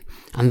amazing.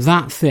 And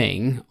that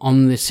thing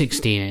on the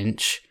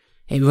 16-inch,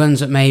 it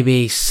runs at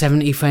maybe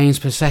 70 frames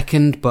per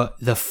second, but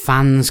the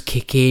fans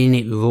kick in,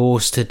 it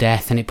roars to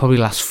death, and it probably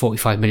lasts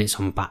 45 minutes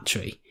on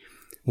battery.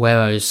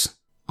 Whereas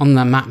on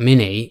the Mac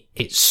Mini,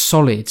 it's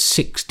solid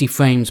 60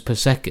 frames per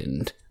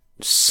second,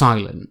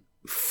 silent,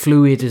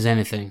 fluid as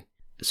anything.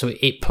 So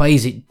it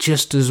plays it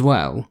just as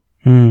well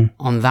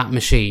on that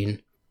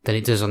machine than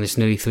it does on this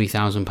nearly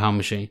 £3,000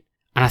 machine.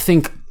 And I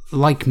think,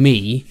 like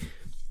me,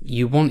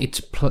 you wanted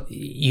to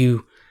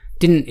you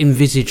didn't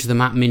envisage the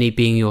Mac Mini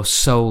being your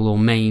sole or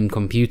main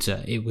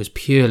computer. It was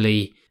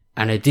purely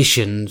an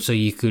addition so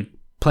you could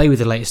play with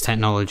the latest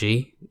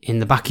technology. In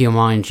the back of your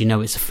mind, you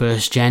know it's the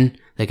first gen.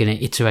 They're going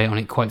to iterate on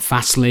it quite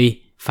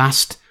fastly,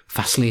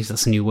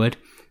 that's a new word.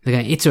 They're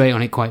going to iterate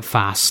on it quite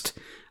fast,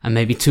 and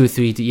maybe 2 or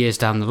 3 years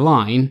down the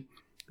line,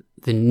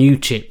 the new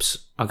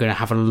chips are going to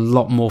have a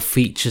lot more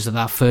features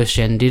that first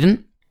gen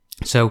didn't.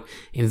 So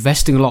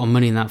investing a lot of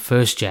money in that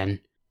first gen,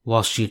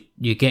 whilst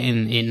you're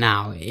getting it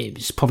now,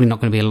 it's probably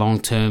not going to be a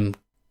long-term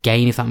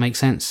gain, if that makes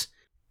sense.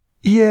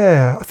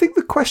 Yeah, I think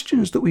the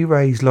questions that we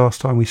raised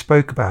last time we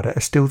spoke about it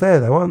are still there,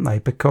 though, aren't they?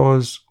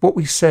 Because what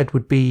we said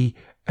would be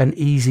an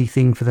easy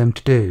thing for them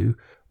to do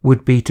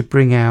would be to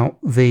bring out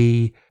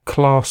the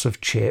class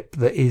of chip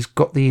that is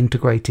got the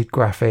integrated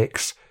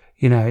graphics,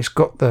 it's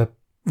got the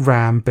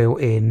RAM built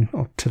in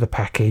to the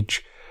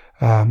package,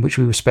 which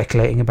we were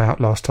speculating about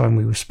last time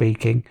we were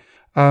speaking.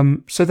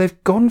 So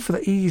they've gone for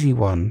the easy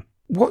one.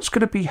 What's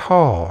going to be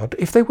hard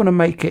if they want to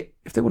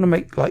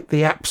make like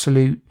the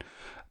absolute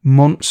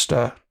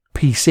monster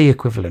PC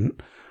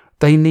equivalent,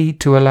 they need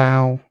to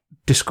allow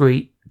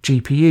discrete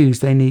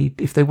GPUs.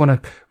 If they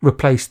want to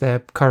replace their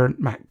current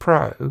Mac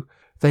Pro,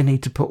 they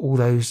need to put all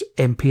those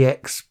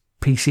MPX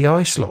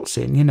PCI slots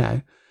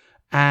in,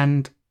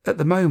 and at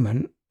the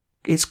moment,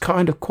 it's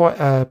kind of quite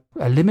a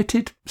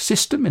limited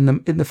system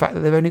in the fact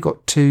that they've only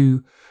got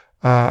 2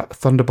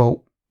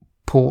 Thunderbolt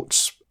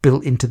ports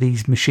built into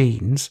these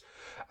machines.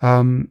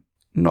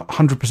 Not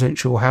 100%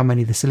 sure how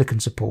many the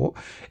Silicon support.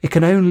 It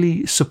can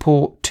only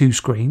support 2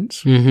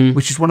 screens,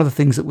 which is one of the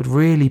things that would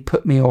really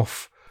put me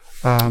off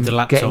getting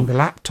the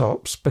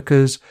laptops,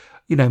 because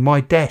my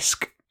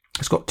desk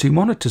has got 2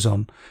 monitors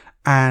on,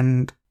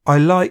 and I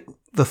like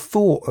the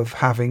thought of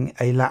having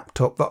a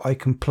laptop that I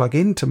can plug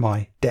into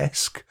my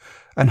desk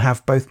and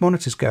have both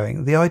monitors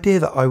going. The idea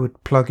that I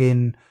would plug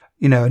in,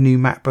 a new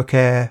MacBook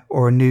Air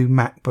or a new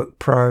MacBook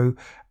Pro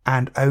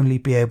and only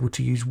be able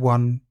to use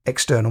one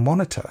external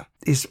monitor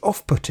is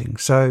off-putting.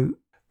 So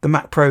the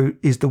Mac Pro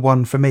is the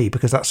one for me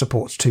because that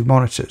supports 2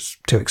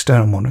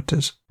 external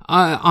monitors.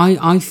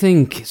 I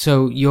think,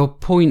 so your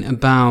point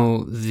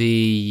about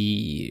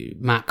the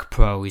Mac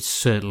Pro is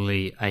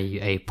certainly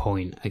a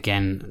point.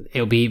 Again,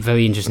 it'll be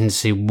very interesting to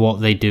see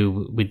what they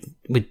do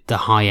with the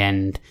high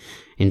end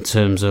in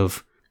terms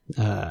of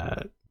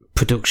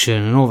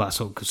production and all that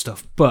sort of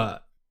stuff.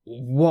 But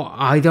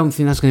I don't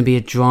think that's going to be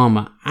a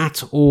drama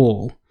at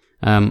all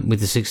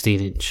with the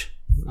 16-inch.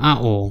 At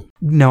all.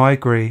 No, I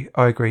agree.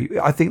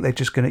 I think they're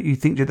just going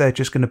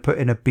to put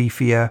in a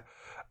beefier,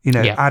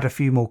 add a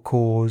few more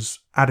cores,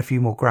 add a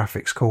few more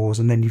graphics cores,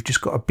 and then you've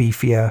just got a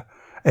beefier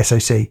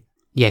SoC.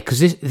 Yeah, because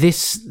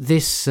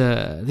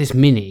this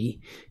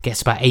Mini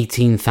gets about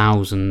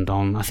 18,000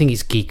 on, I think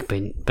it's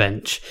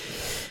Geekbench,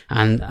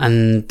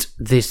 And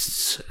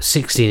this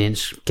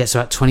 16-inch gets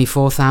about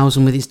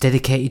 24,000 with its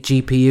dedicated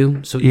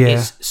GPU. So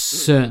it's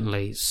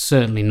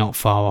certainly not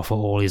far off at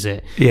all, is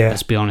it? Yeah.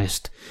 Let's be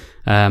honest.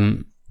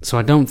 So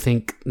I don't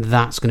think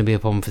that's going to be a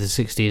problem for the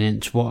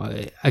 16-inch.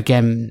 What,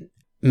 again,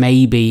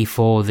 maybe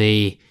for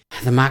the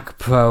Mac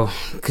Pro,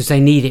 because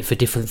they need it for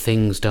different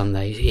things, don't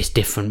they? It's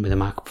different with the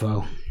Mac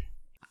Pro.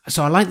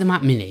 So I like the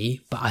Mac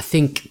Mini, but I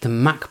think the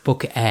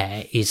MacBook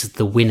Air is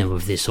the winner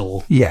of this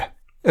all. Yeah.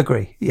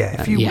 Agree.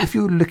 Yeah. If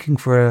you're looking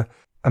for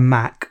a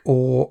Mac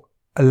or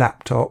a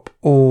laptop,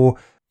 or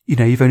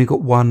you've only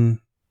got one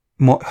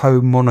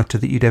home monitor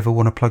that you'd ever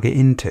want to plug it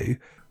into,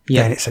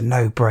 then it's a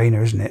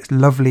no-brainer, isn't it? It's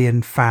lovely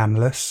and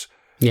fanless.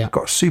 Yeah.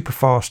 Got a super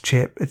fast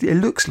chip. It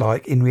looks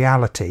like, in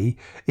reality,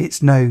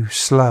 it's no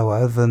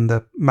slower than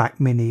the Mac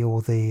Mini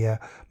or the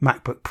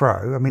MacBook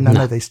Pro. I mean, I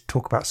know they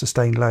talk about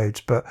sustained loads,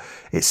 but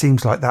it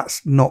seems like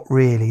that's not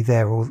really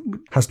there, or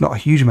has not a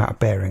huge amount of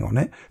bearing on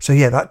it. So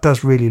yeah, that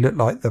does really look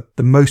like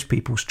the most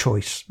people's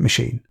choice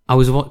machine. I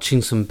was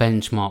watching some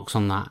benchmarks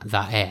on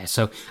that Air.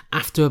 So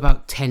after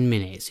about 10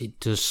 minutes, it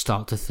does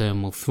start to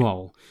thermal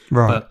throttle.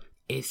 Right. But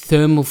it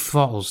thermal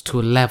throttles to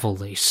a level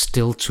that is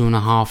still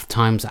 2.5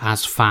 times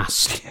as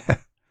fast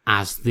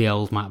as the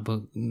old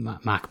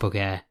MacBook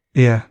Air.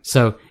 Yeah.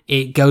 So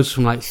it goes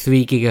from like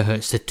 3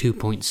 gigahertz to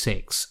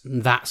 2.6.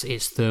 That's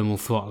its thermal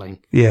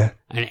throttling. Yeah.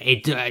 And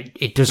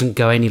it doesn't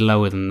go any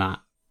lower than that.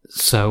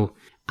 So,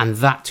 and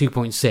that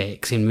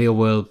 2.6 in real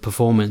world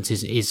performance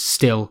is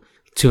still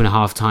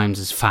 2.5 times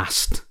as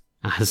fast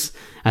as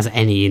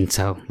any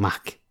Intel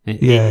Mac.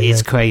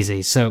 It's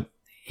crazy. So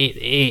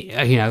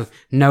it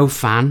no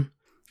fan.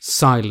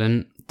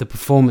 Silent, the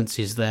performance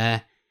is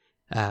there,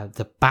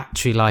 the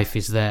battery life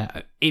is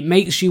there. It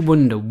makes you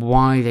wonder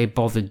why they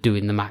bothered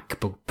doing the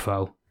MacBook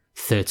Pro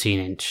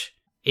 13-inch.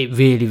 It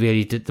really,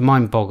 really did. The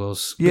mind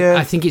boggles. Yeah.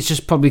 I think it's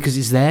just probably because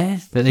it's there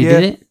that they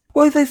did it.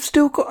 Well, they've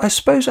still got, I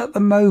suppose at the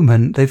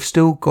moment, they've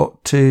still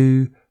got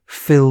to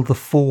fill the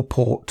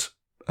 4-port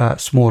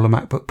smaller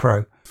MacBook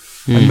Pro.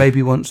 And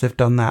maybe once they've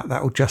done that,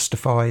 that will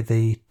justify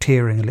the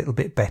tiering a little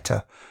bit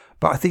better.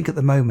 But I think at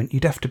the moment,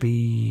 you'd have to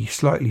be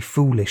slightly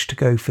foolish to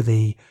go for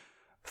the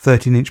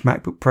 13-inch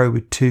MacBook Pro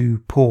with 2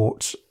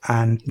 ports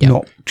and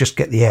not just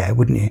get the Air,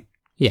 wouldn't you?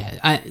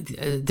 Yeah.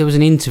 There was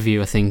an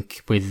interview, I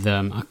think, with,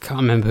 I can't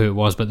remember who it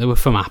was, but they were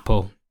from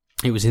Apple.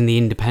 It was in The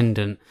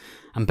Independent,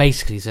 and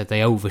basically said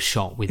they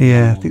overshot with the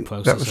M1 I think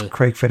processor. that was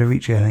Craig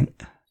Federici, I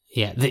think.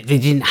 Yeah, they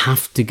didn't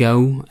have to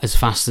go as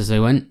fast as they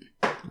went.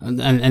 And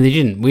they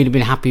didn't. We'd have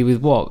been happy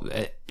with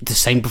the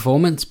same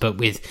performance, but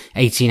with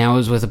 18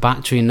 hours worth of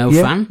battery and no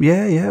fan.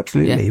 Yeah,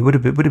 absolutely. Yeah. It would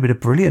have been a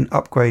brilliant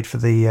upgrade for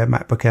the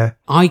MacBook Air.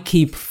 I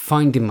keep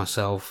finding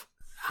myself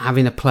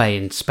having a play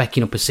and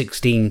specking up a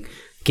 16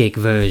 gig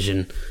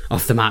version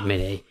of the Mac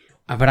Mini,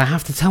 but I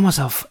have to tell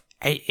myself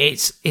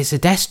it's a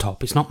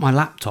desktop. It's not my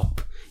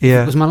laptop. Yeah.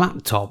 If it was my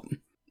laptop,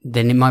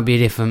 then it might be a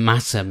different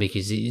matter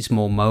because it's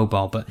more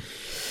mobile, but.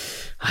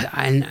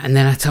 And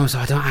then I tell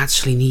myself I don't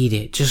actually need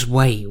it. Just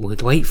wait. We'll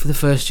wait for the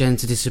first gen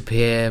to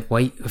disappear.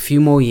 Wait a few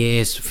more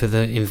years for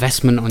the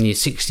investment on your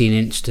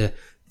 16-inch to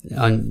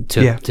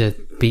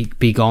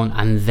be gone,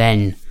 and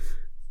then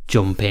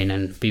jump in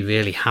and be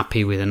really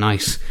happy with a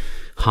nice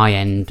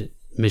high-end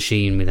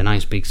machine with a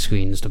nice big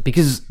screen and stuff.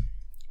 Because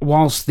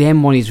whilst the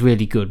M1 is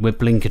really good, we're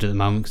blinkered at the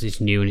moment because it's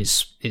new and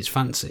it's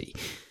fancy.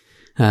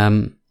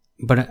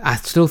 But I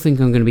still think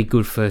I'm going to be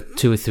good for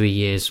 2 or 3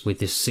 years with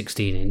this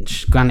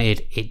 16-inch.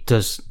 Granted, it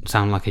does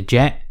sound like a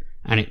jet,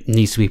 and it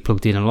needs to be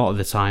plugged in a lot of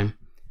the time.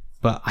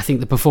 But I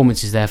think the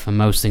performance is there for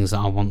most things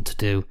that I want to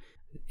do.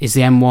 Is the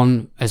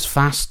M1 as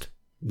fast?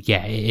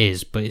 Yeah, it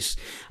is. But it's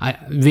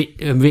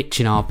Rich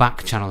in our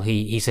back channel.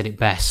 He said it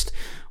best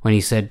when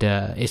he said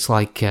it's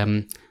like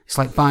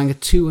buying a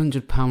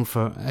 200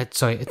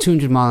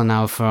 mile an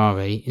hour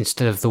Ferrari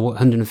instead of the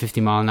 150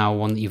 mile an hour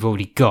one that you've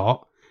already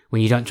got.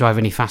 When you don't drive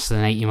any faster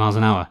than 80 miles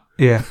an hour.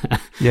 Yeah.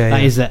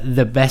 That is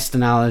the best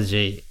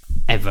analogy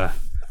ever.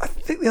 I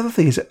think the other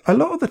thing is a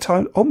lot of the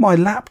time on my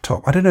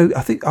laptop, I don't know,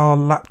 I think our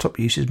laptop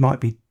uses might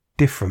be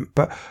different,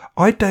 but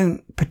I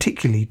don't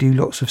particularly do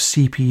lots of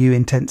CPU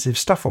intensive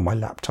stuff on my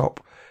laptop.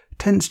 It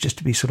tends just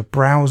to be sort of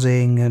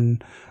browsing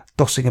and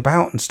dossing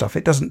about and stuff.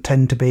 It doesn't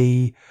tend to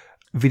be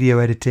video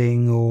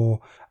editing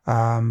or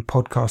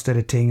podcast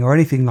editing or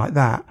anything like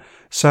that.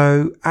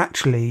 So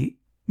actually,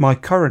 my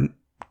current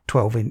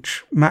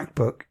 12-inch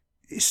MacBook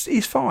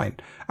is fine.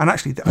 And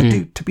actually, I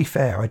do, to be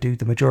fair, I do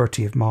the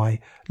majority of my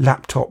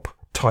laptop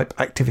type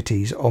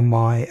activities on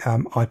my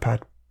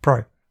iPad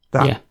Pro.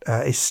 That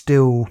is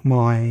still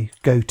my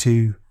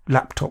go-to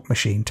laptop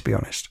machine, to be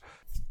honest.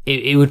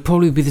 It would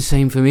probably be the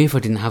same for me if I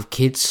didn't have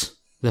kids.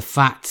 The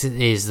fact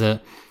is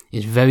that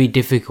it's very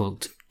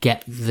difficult to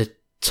get the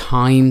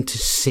time to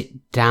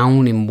sit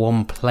down in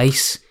one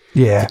place.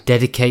 To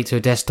dedicate to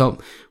a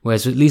desktop,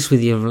 whereas at least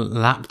with your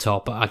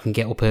laptop, I can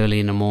get up early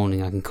in the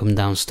morning, I can come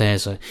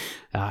downstairs, you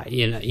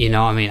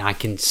know what I mean, I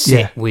can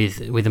sit with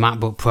the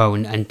MacBook Pro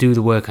and do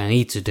the work I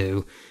need to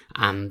do,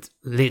 and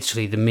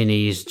literally the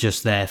Mini is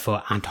just there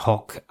for ad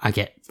hoc. I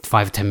get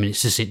 5 or 10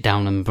 minutes to sit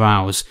down and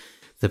browse.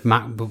 The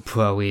MacBook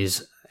Pro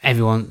is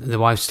the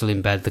wife's still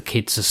in bed, the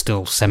kids are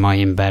still semi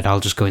in bed. I'll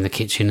just go in the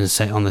kitchen and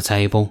sit on the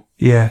table.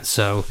 Yeah.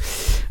 So,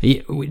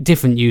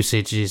 different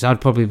usages. I'd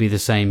probably be the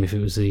same if it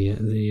was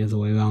the other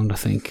way around, I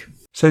think.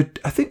 So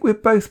I think we're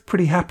both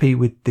pretty happy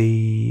with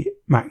the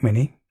Mac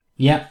Mini.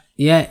 Yeah,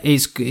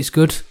 it's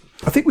good.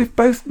 I think we've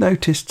both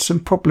noticed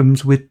some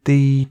problems with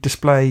the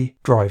display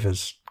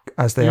drivers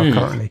as they are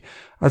currently.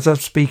 As I'm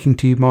speaking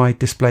to you, my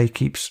display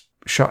keeps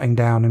shutting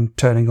down and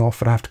turning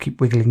off, and I have to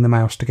keep wiggling the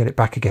mouse to get it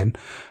back again,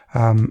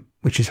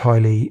 which is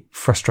highly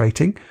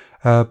frustrating.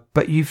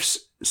 But you've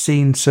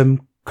seen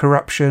some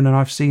corruption, and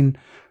I've seen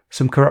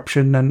some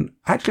corruption, and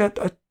actually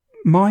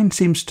mine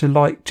seems to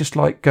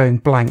like going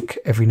blank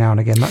every now and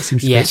again. That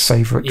seems to be its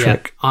favourite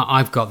trick.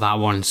 I've got that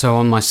one. So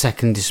on my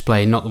second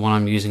display, not the one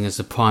I'm using as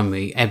the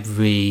primary,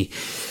 every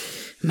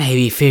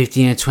maybe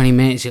 15 or 20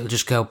 minutes it'll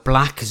just go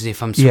black as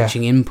if I'm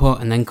switching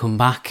input and then come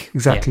back.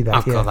 Exactly that.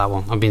 I've got that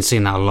one. I've been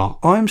seeing that a lot.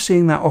 I'm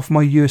seeing that off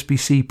my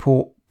USB-C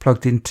port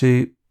plugged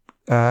into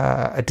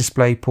a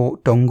display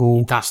port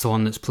dongle. That's the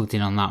one that's plugged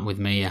in on that with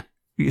me, yeah.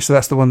 So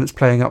that's the one that's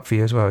playing up for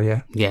you as well,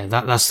 yeah? Yeah,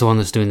 that's the one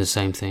that's doing the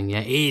same thing,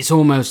 yeah. It's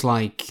almost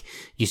like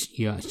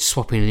you're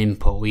swapping an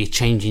input or you're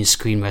changing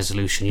screen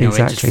resolution. You know,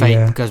 exactly, it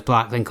just goes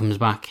black, then comes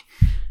back.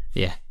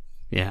 Yeah.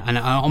 And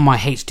on my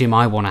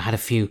HDMI one, I had a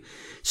few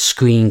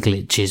screen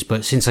glitches,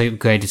 but since I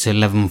upgraded to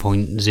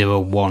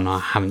 11.01, I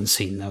haven't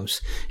seen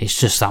those. It's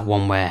just that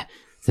one where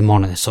the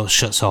monitor sort of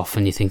shuts off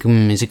and you think,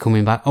 is it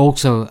coming back?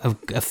 Also,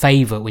 a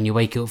favourite when you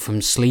wake up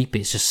from sleep,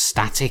 it's just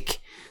static,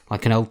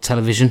 like an old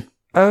television.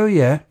 Oh,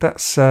 yeah,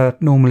 that's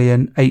normally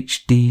an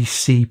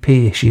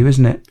HDCP issue,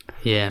 isn't it?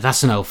 Yeah,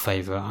 that's an old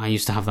favourite. I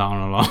used to have that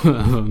on a lot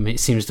of them. It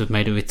seems to have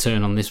made a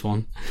return on this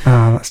one.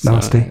 Ah, that's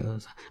nasty.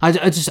 I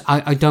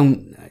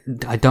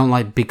don't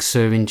like Big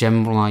Sur in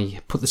general. I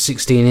put the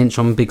 16-inch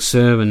on Big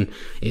Sur and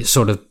it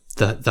sort of,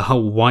 the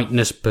whole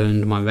whiteness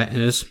burned my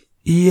retinas.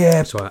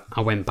 Yeah. So I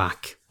went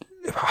back.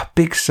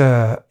 Big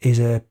Sur is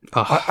I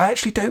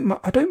actually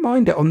don't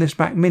mind it on this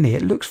Mac Mini.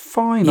 It looks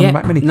fine on the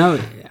Mac Mini.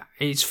 No,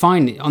 it's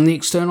fine. On the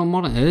external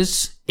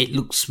monitors, it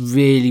looks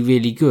really,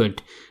 really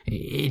good.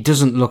 It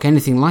doesn't look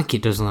anything like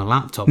it does on a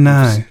laptop.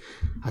 No.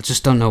 I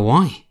just don't know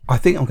why. I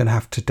think I'm going to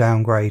have to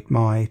downgrade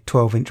my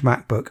 12-inch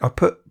MacBook. I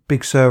put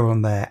Big Sur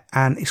on there,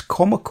 and it's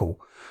comical.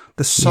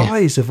 The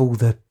size of all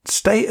the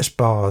status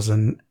bars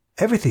and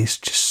everything is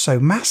just so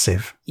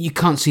massive. You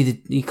can't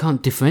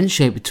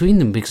differentiate between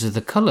them because of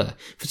the colour.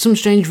 For some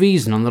strange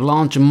reason, on the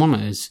larger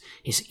monitors,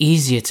 it's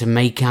easier to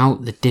make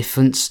out the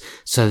difference.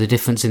 So the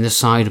difference in the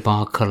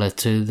sidebar colour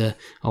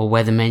or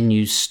where the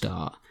menus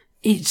start.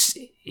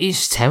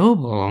 It's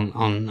terrible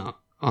on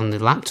the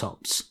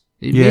laptops.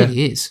 It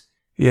really is.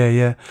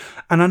 Yeah.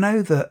 And I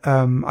know that,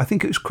 I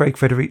think it was Craig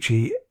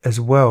Federici as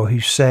well who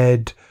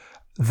said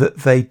that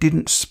they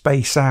didn't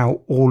space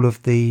out all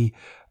of the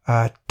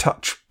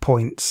touch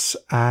points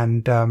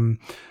and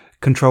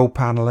control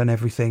panel and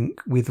everything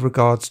with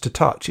regards to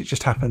touch. It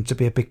just happened to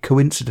be a big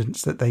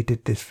coincidence that they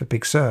did this for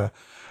Big Sur.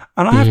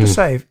 And I have to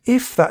say,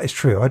 if that is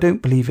true, I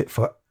don't believe it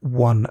for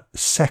 1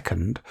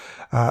 second.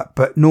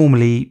 But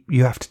normally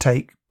you have to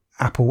take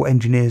Apple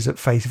engineers at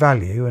face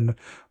value, and I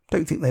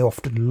don't think they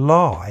often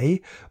lie.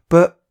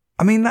 But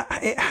I mean,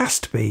 it has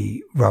to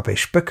be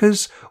rubbish,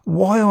 because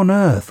why on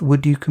earth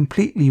would you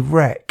completely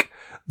wreck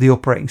the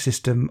operating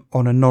system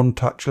on a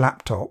non-touch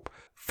laptop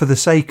for the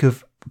sake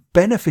of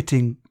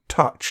benefiting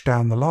touch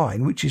down the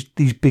line, which is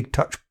these big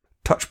touch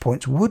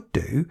points would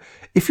do,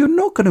 if you're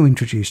not going to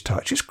introduce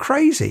touch? It's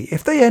crazy.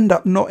 If they end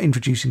up not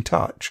introducing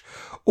touch,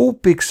 all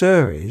Big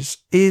Sur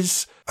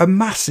is a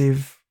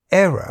massive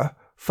error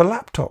for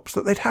laptops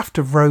that they'd have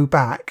to row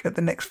back at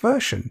the next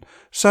version.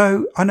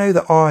 So I know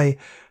that I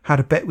had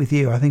a bet with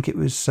you. I think it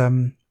was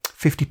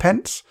 50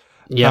 pence.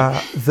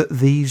 Yeah. That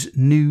these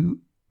new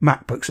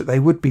MacBooks that they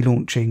would be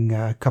launching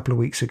a couple of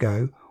weeks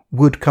ago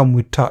would come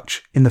with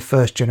touch in the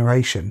first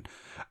generation.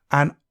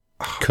 And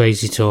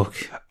crazy talk.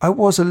 I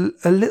was a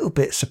little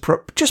bit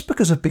surprised just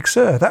because of Big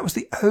Sur. That was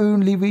the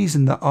only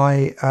reason that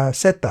I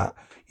said that.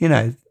 You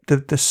know,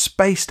 the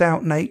spaced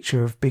out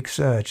nature of Big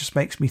Sur just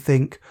makes me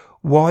think,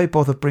 why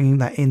bother bringing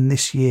that in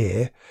this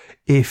year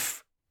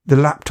if the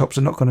laptops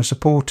are not going to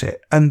support it?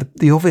 And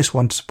the obvious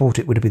one to support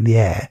it would have been the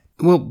Air.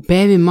 Well,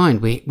 bear in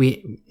mind,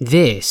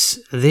 this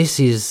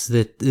is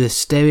the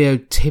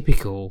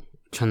stereotypical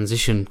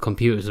transition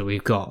computers that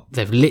we've got.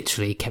 They've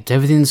literally kept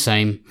everything the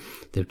same.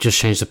 They've just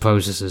changed the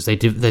processors.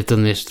 They've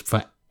done this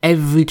for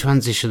every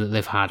transition that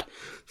they've had.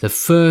 The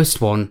first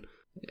one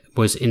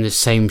was in the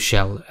same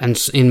shell, and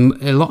in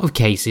a lot of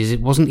cases,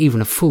 it wasn't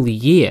even a full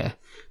year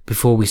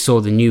before we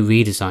saw the new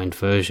redesigned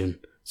version.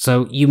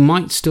 So you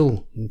might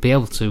still be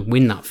able to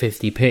win that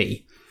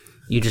 50p.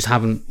 You just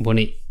haven't won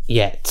it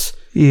yet.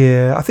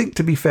 Yeah, I think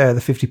to be fair, the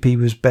 50p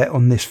was bet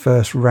on this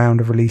first round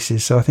of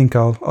releases, so I think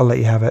I'll let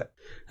you have it.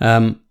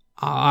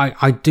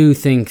 I do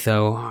think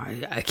though,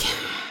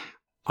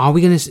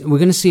 we're going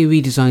to see a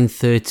redesign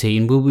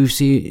 13? Will we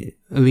see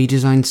a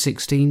redesign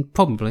 16?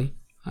 Probably.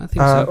 I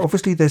think so.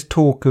 Obviously, there's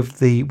talk of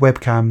the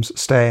webcams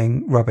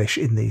staying rubbish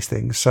in these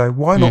things, so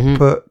why not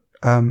put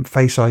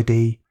Face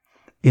ID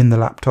in the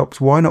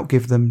laptops? Why not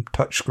give them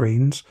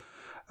touchscreens?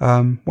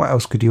 What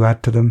else could you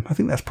add to them? I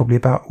think that's probably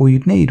about all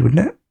you'd need,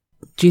 wouldn't it?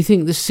 Do you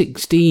think the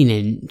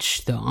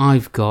 16-inch that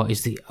I've got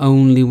is the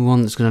only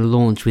one that's going to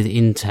launch with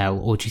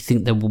Intel, or do you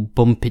think they will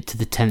bump it to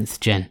the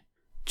 10th gen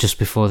just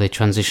before they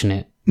transition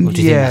it? Or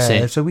do you think that's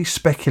it? So we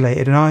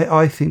speculated, and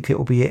I think it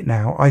will be it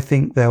now. I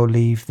think they'll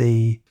leave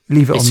it on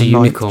the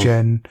 9th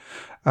gen,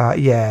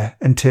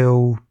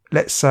 until,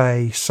 let's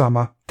say,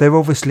 summer. They're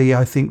obviously,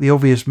 I think the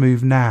obvious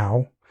move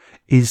now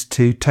is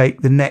to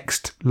take the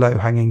next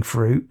low-hanging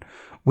fruit,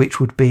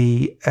 which would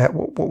be,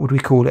 what would we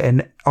call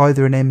it,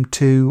 either an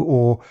M2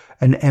 or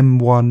an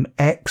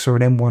M1X or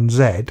an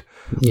M1Z,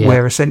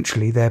 where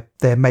essentially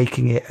they're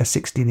making it a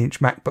 16-inch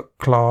MacBook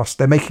class.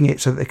 They're making it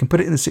so that they can put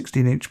it in the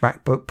 16-inch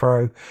MacBook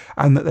Pro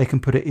and that they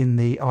can put it in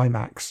the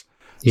iMacs.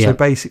 Yeah. So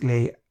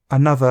basically,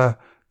 another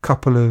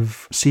couple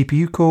of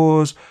CPU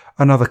cores,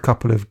 another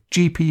couple of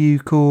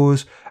GPU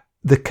cores,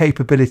 the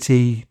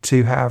capability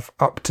to have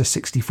up to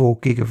 64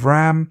 gig of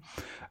RAM.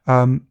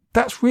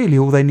 That's really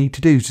all they need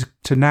to do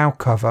to now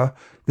cover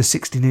the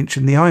 16-inch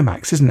and the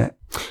iMacs, isn't it?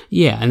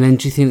 Yeah, and then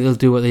do you think they'll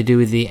do what they do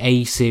with the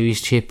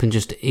A-series chip and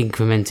just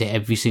increment it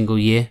every single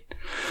year?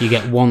 You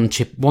get one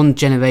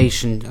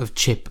generation of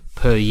chip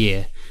per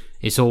year.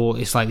 It's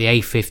like the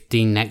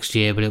A15 next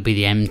year, but it'll be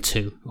the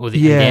M2 or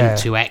the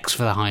M2X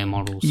for the higher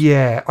models.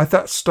 Yeah,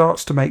 that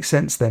starts to make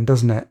sense then,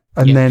 doesn't it?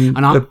 And then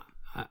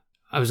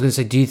I was going to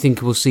say, do you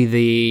think we'll see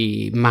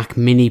the Mac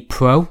Mini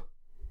Pro?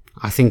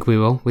 I think we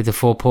will, with the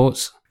 4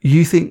 ports.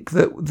 You think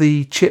that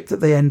the chip that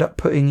they end up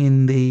putting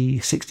in the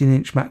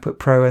 16-inch MacBook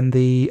Pro and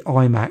the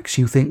iMacs,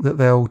 you think that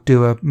they'll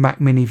do a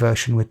Mac Mini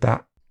version with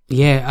that?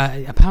 Yeah,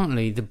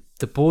 apparently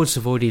the boards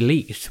have already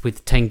leaked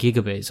with 10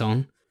 gigabits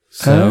on.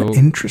 So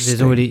interesting.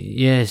 So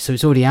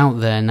it's already out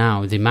there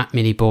now. The Mac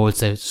Mini boards,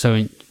 they're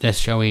showing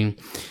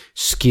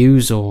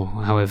SKUs, or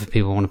however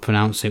people want to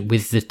pronounce it,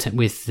 with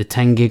the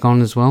 10 gig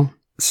on as well.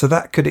 So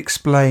that could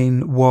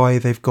explain why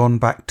they've gone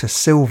back to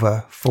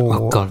silver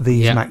for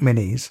these Mac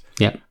Minis.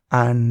 Yep.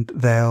 And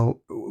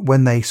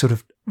when they sort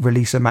of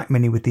release a Mac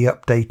Mini with the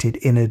updated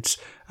innards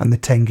and the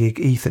 10 gig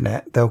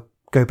Ethernet, they'll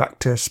go back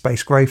to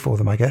space grey for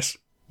them, I guess.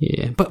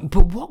 Yeah, but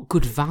what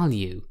good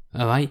value,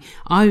 all right?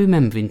 I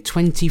remember in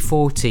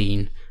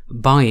 2014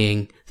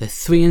 buying the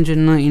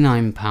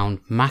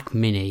 £399 Mac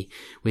Mini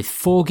with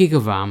 4 gig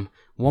of RAM,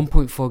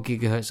 1.4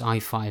 gigahertz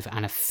i5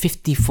 and a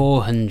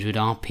 5400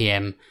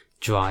 RPM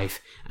drive.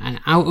 And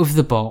out of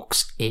the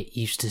box, it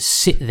used to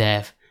sit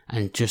there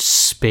and just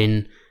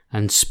spin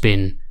and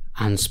spin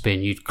and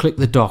spin. You'd click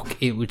the dock,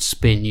 it would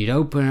spin. You'd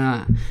open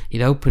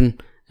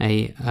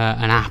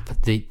an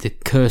app, the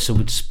cursor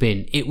would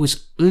spin. It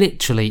was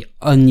literally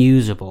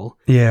unusable.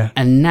 Yeah.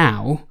 And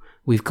now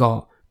we've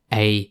got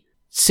a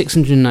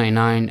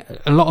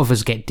 $699. A lot of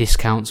us get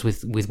discounts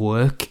with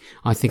work.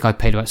 I think I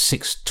paid about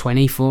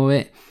 $620 for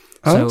it.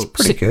 Oh, so that's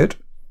pretty good.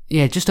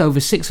 Yeah, just over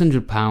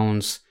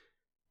 £600.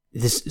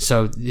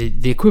 So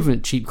the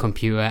equivalent cheap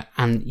computer,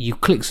 and you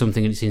click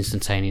something and it's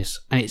instantaneous,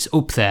 and it's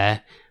up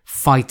there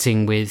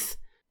fighting with,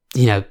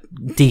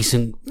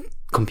 decent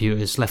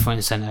computers left, right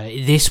and centre.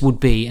 This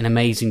would be an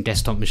amazing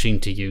desktop machine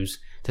to use.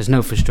 There's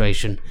no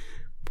frustration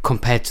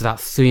compared to that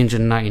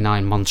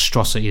 $399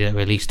 monstrosity that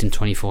released in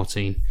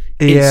 2014.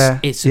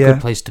 It's a good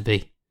place to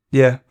be.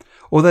 Yeah.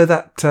 Although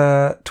that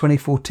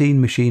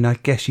 2014 machine, I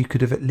guess you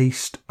could have at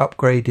least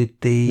upgraded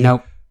the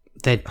hard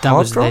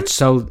drive? They'd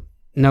sold.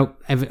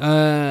 Nope.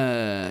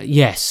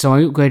 Yes, so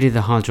I upgraded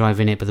the hard drive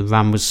in it, but the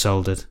RAM was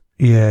soldered.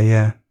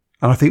 Yeah.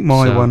 And I think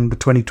my one, the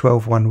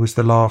 2012 one, was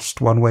the last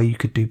one where you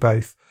could do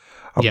both.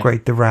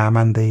 Upgrade the RAM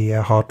and the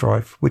hard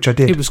drive, which I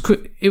did.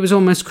 It was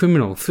almost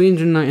criminal.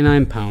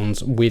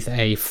 £399 with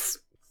a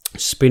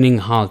spinning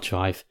hard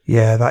drive.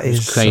 Yeah, that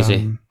is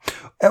crazy.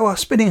 Well,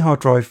 spinning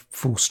hard drive,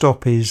 full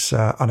stop, is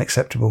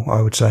unacceptable,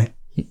 I would say.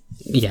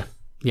 Yeah.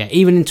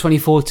 Even in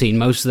 2014,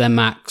 most of their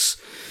Macs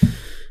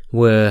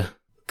were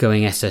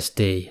going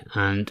SSD,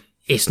 and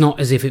it's not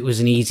as if it was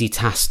an easy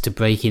task to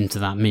break into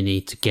that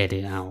Mini to get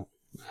it out.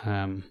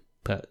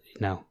 But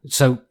no.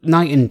 So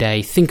night and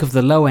day. Think of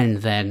the low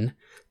end then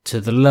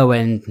to the low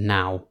end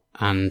now,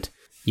 and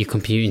your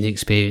computing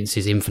experience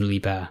is infinitely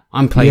better.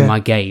 I'm playing my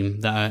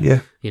game that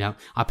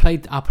I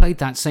played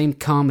that same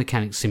car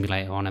mechanics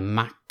simulator on a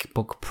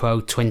MacBook Pro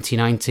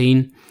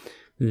 2019,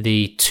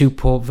 the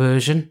 2-port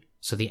version,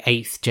 so the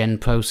 8th gen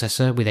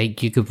processor with 8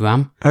 gig of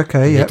RAM.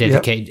 Okay, yeah,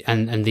 dedicated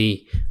and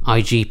the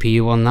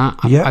iGPU on that.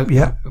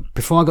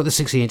 Before I got the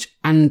 60-inch,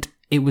 and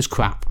it was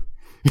crap.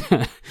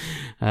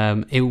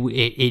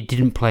 It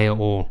didn't play at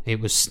all.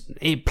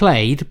 It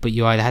played, but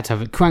you either had to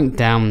have it cranked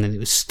down, and it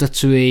was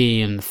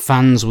stuttery, and the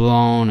fans were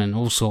on, and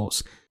all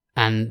sorts.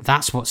 And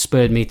that's what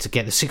spurred me to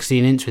get the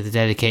 16-inch with the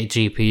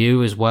dedicated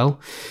GPU as well.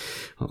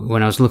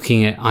 When I was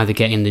looking at either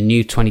getting the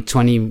new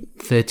 2020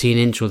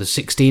 13-inch or the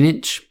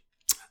 16-inch,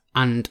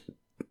 and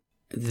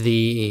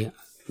the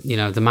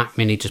Mac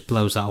Mini just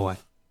blows that away.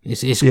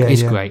 It's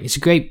great. It's a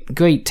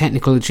great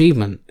technical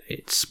achievement.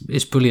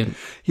 It's brilliant.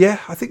 Yeah,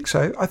 I think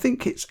so. I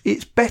think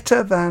it's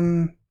better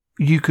than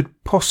you could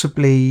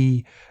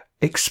possibly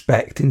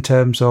expect in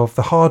terms of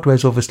the hardware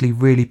is obviously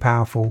really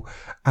powerful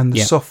and the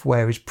Yep.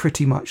 software is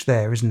pretty much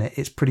there, isn't it?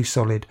 It's pretty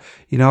solid.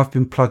 You know, I've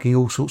been plugging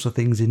all sorts of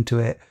things into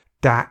it.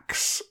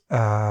 DACs,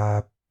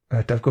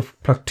 I've got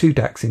plugged 2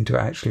 DACs into it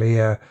actually,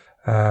 a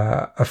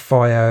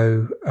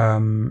FiO,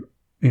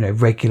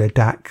 regular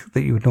DAC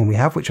that you would normally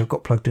have, which I've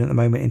got plugged in at the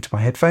moment into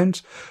my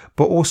headphones.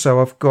 But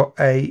also I've got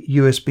a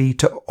USB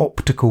to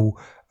optical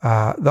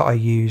that I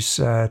use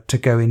to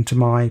go into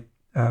my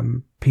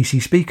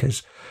PC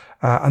speakers.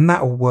 And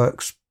that all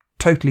works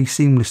totally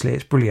seamlessly.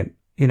 It's brilliant.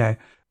 You know,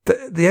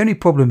 the only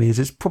problem is,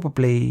 it's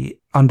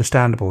probably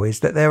understandable,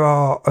 is that there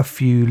are a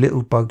few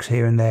little bugs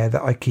here and there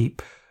that I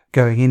keep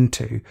going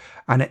into.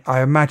 And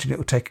I imagine it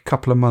will take a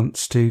couple of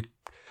months to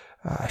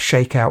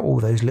shake out all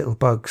those little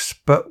bugs.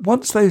 But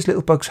once those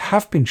little bugs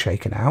have been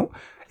shaken out,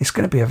 it's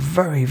going to be a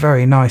very,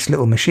 very nice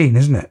little machine,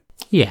 isn't it?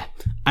 Yeah,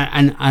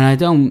 and I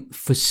don't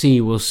foresee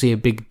we'll see a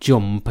big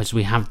jump as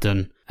we have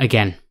done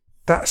again.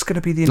 That's going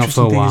to be the Not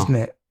for a interesting thing, while. isn't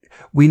it?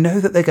 We know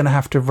that they're going to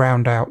have to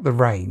round out the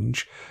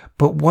range,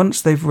 but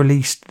once they've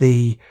released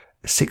the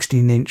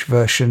 16-inch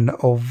version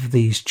of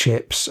these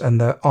chips and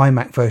the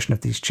iMac version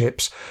of these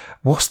chips,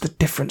 what's the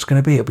difference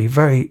going to be? It'll be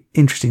very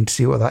interesting to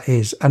see what that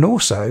is. And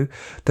also,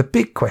 the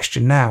big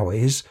question now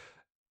is,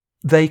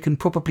 they can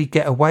probably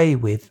get away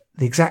with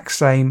the exact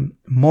same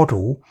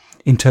model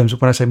in terms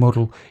of, when I say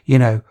model, you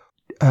know,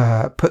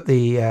 put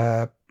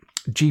the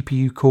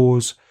GPU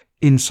cores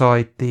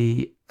inside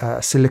the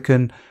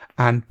silicon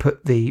and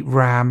put the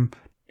RAM,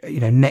 you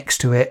know, next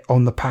to it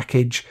on the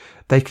package.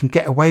 They can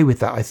get away with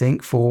that, I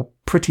think, for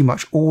pretty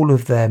much all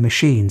of their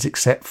machines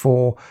except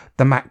for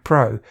the Mac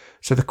Pro.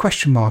 So the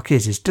question mark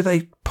is do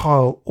they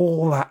pile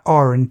all that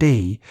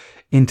R&D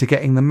into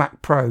getting the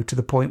Mac Pro to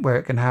the point where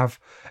it can have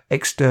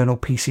external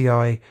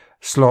PCI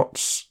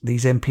slots,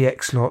 these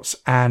MPX slots,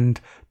 and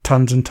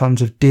tons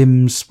of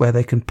DIMMs where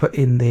they can put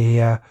in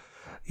the,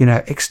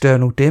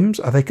 external DIMMs?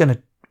 Are they going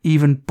to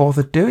even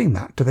bother doing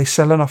that? Do they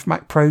sell enough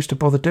Mac Pros to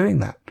bother doing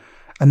that?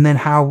 And then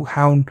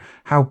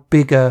how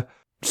big a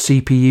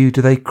CPU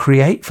do they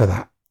create for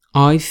that?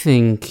 I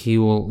think they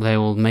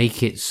will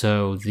make it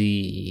so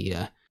the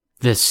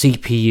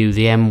CPU,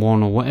 the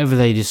M1 or whatever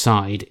they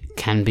decide,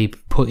 can be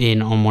put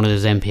in on one of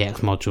those MPX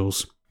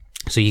modules.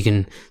 So you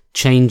can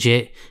change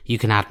it, you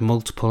can add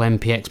multiple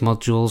MPX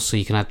modules, so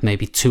you can add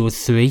maybe 2 or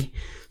 3.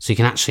 So you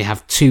can actually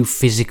have 2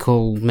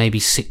 physical, maybe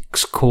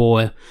 6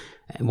 core,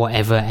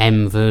 whatever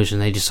M version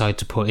they decide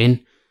to put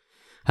in.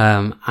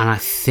 And I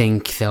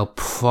think they'll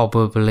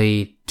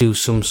probably do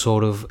some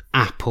sort of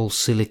Apple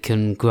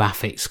Silicon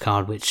graphics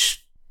card,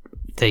 which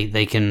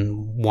they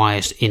can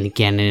wire in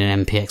again in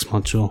an MPX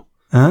module.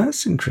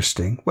 That's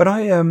interesting. When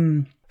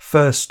I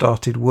first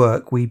started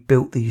work, we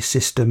built these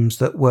systems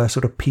that were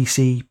sort of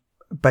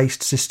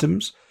PC-based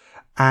systems,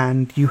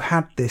 and you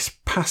had this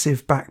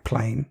passive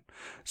backplane.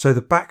 So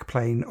the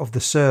backplane of the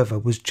server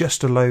was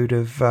just a load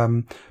of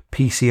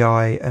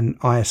PCI and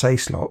ISA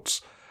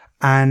slots,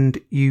 and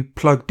you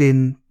plugged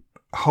in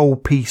whole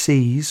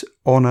PCs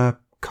on a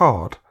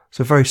card.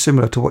 So very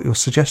similar to what you're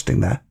suggesting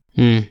there.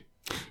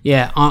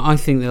 Yeah, I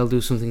think they'll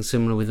do something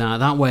similar with that.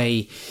 That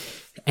way,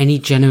 any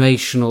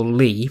generational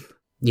leap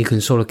you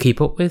can sort of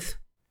keep up with.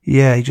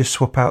 Yeah, you just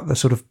swap out the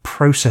sort of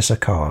processor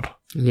card.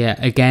 Yeah,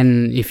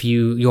 again, if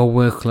your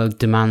workload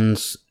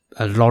demands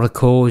a lot of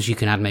cores, you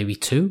can add maybe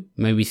 2,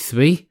 maybe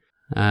 3.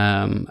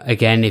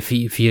 Again,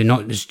 if you're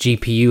not as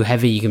GPU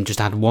heavy, you can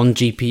just add 1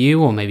 GPU,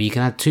 or maybe you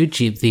can add 2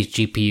 these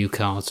GPU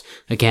cards.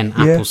 Again,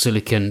 Yeah. Apple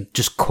Silicon,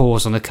 just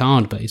cores on a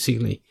card,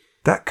 basically.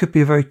 That could be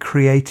a very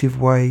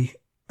creative way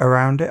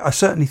around it. I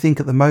certainly think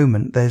at the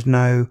moment there's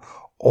no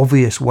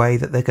obvious way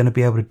that they're going to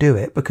be able to do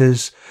it,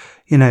 because,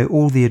 you know,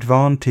 all the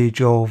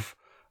advantage of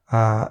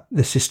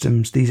the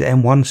systems, these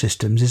M1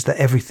 systems, is that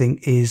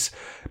everything is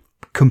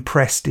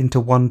compressed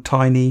into one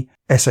tiny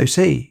SoC,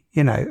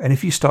 you know, and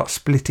if you start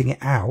splitting it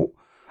out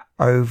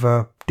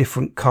over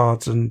different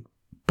cards and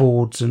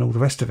boards and all the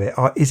rest of it,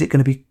 is it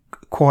going to be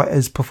quite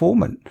as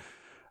performant?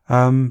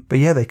 But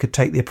yeah, they could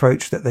take the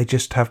approach that they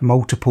just have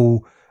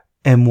multiple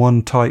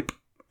M1 type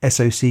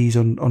SoCs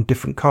on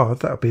different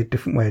cards. That would be a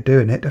different way of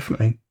doing it,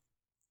 definitely.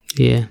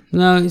 Yeah,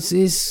 no,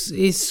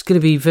 it's going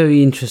to be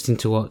very interesting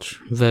to watch.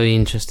 Very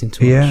interesting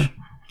to watch. Yeah.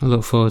 I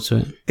look forward to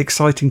it.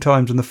 Exciting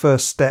times, and the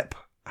first step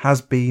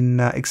has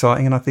been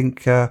exciting, and I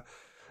think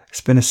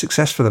it's been a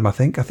success for them. I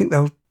think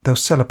they'll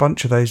sell a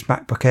bunch of those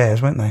MacBook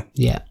Airs, won't they?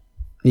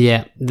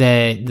 Yeah,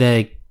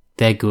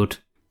 they're good.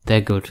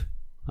 They're good.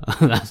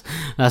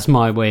 that's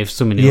my way of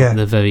summing it up.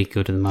 They're very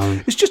good at the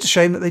moment. It's just a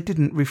shame that they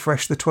didn't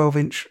refresh the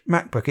 12-inch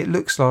MacBook. It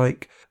looks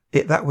like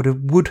that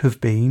would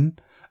have been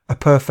a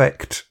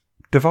perfect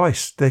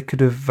device. They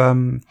could have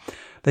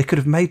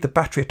made the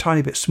battery a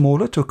tiny bit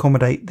smaller to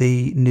accommodate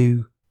the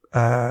new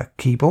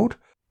keyboard.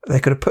 They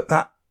could have put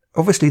that.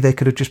 Obviously, they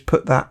could have just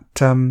put that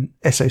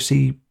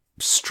SoC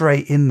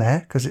straight in there,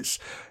 because it's,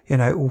 you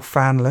know, all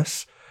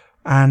fanless,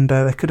 and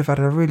they could have had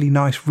a really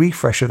nice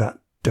refresh of that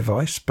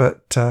device.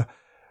 But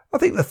I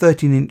think the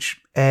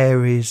 13-inch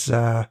Air is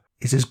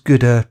as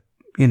good a,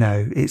 you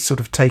know, it's sort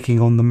of taking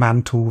on the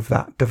mantle of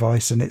that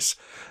device, and it's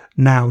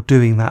now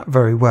doing that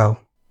very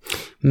well.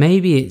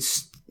 Maybe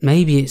it's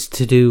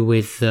to do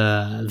with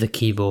the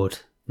keyboard.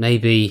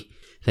 Maybe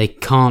they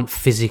can't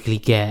physically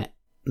get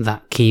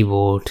that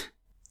keyboard.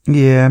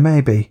 Yeah,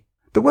 maybe.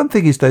 The one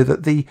thing is, though,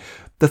 that the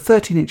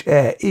 13-inch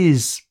Air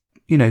is,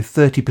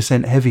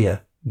 30%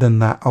 heavier than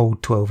that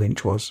old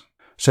 12-inch was.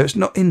 So it's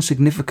not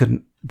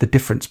insignificant, the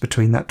difference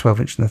between that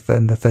 12-inch and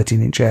the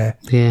 13-inch Air.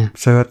 Yeah.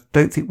 So I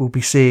don't think we'll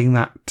be seeing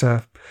that.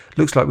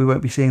 Looks like we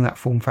won't be seeing that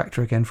form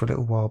factor again for a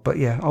little while. But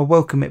yeah, I'll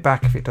welcome it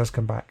back if it does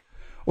come back.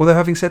 Although,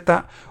 having said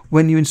that,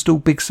 when you install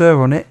Big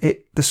Sur on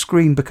it, the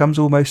screen becomes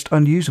almost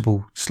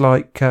unusable. It's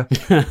like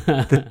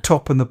the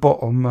top and the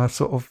bottom are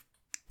sort of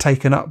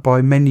taken up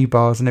by menu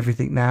bars and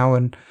everything now,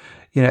 and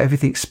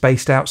everything's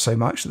spaced out so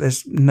much that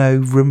there's no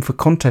room for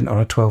content on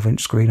a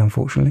 12-inch screen,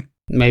 unfortunately.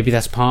 Maybe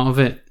that's part of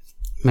it.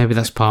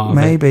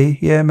 Maybe.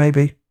 Yeah,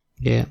 maybe.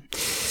 Yeah.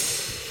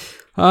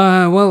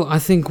 Well, I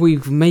think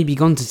we've maybe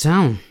gone to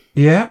town.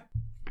 Yeah.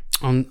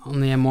 On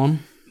the M1.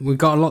 We've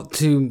got a lot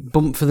to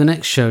bump for the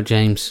next show,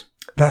 James.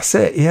 That's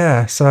it,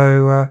 yeah.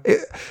 So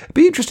it'd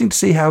be interesting to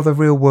see how the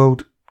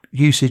real-world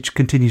usage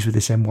continues with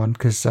this M1,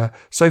 because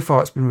so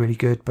far it's been really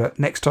good, but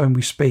next time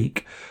we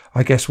speak,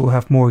 I guess we'll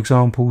have more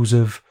examples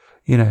of,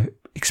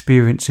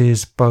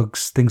 experiences,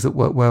 bugs, things that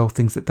work well,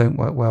 things that don't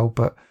work well,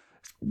 but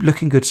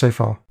looking good so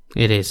far.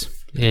 It is.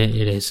 It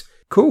is.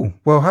 Cool.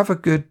 Well, have a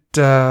good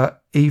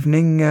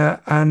evening,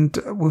 and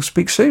we'll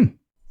speak soon.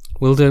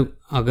 Will do.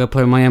 I'll go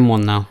play my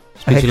M1 now.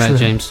 Speak to you later,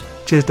 James.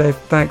 Cheers, Dave.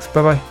 Thanks.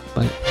 Bye-bye.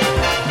 Bye.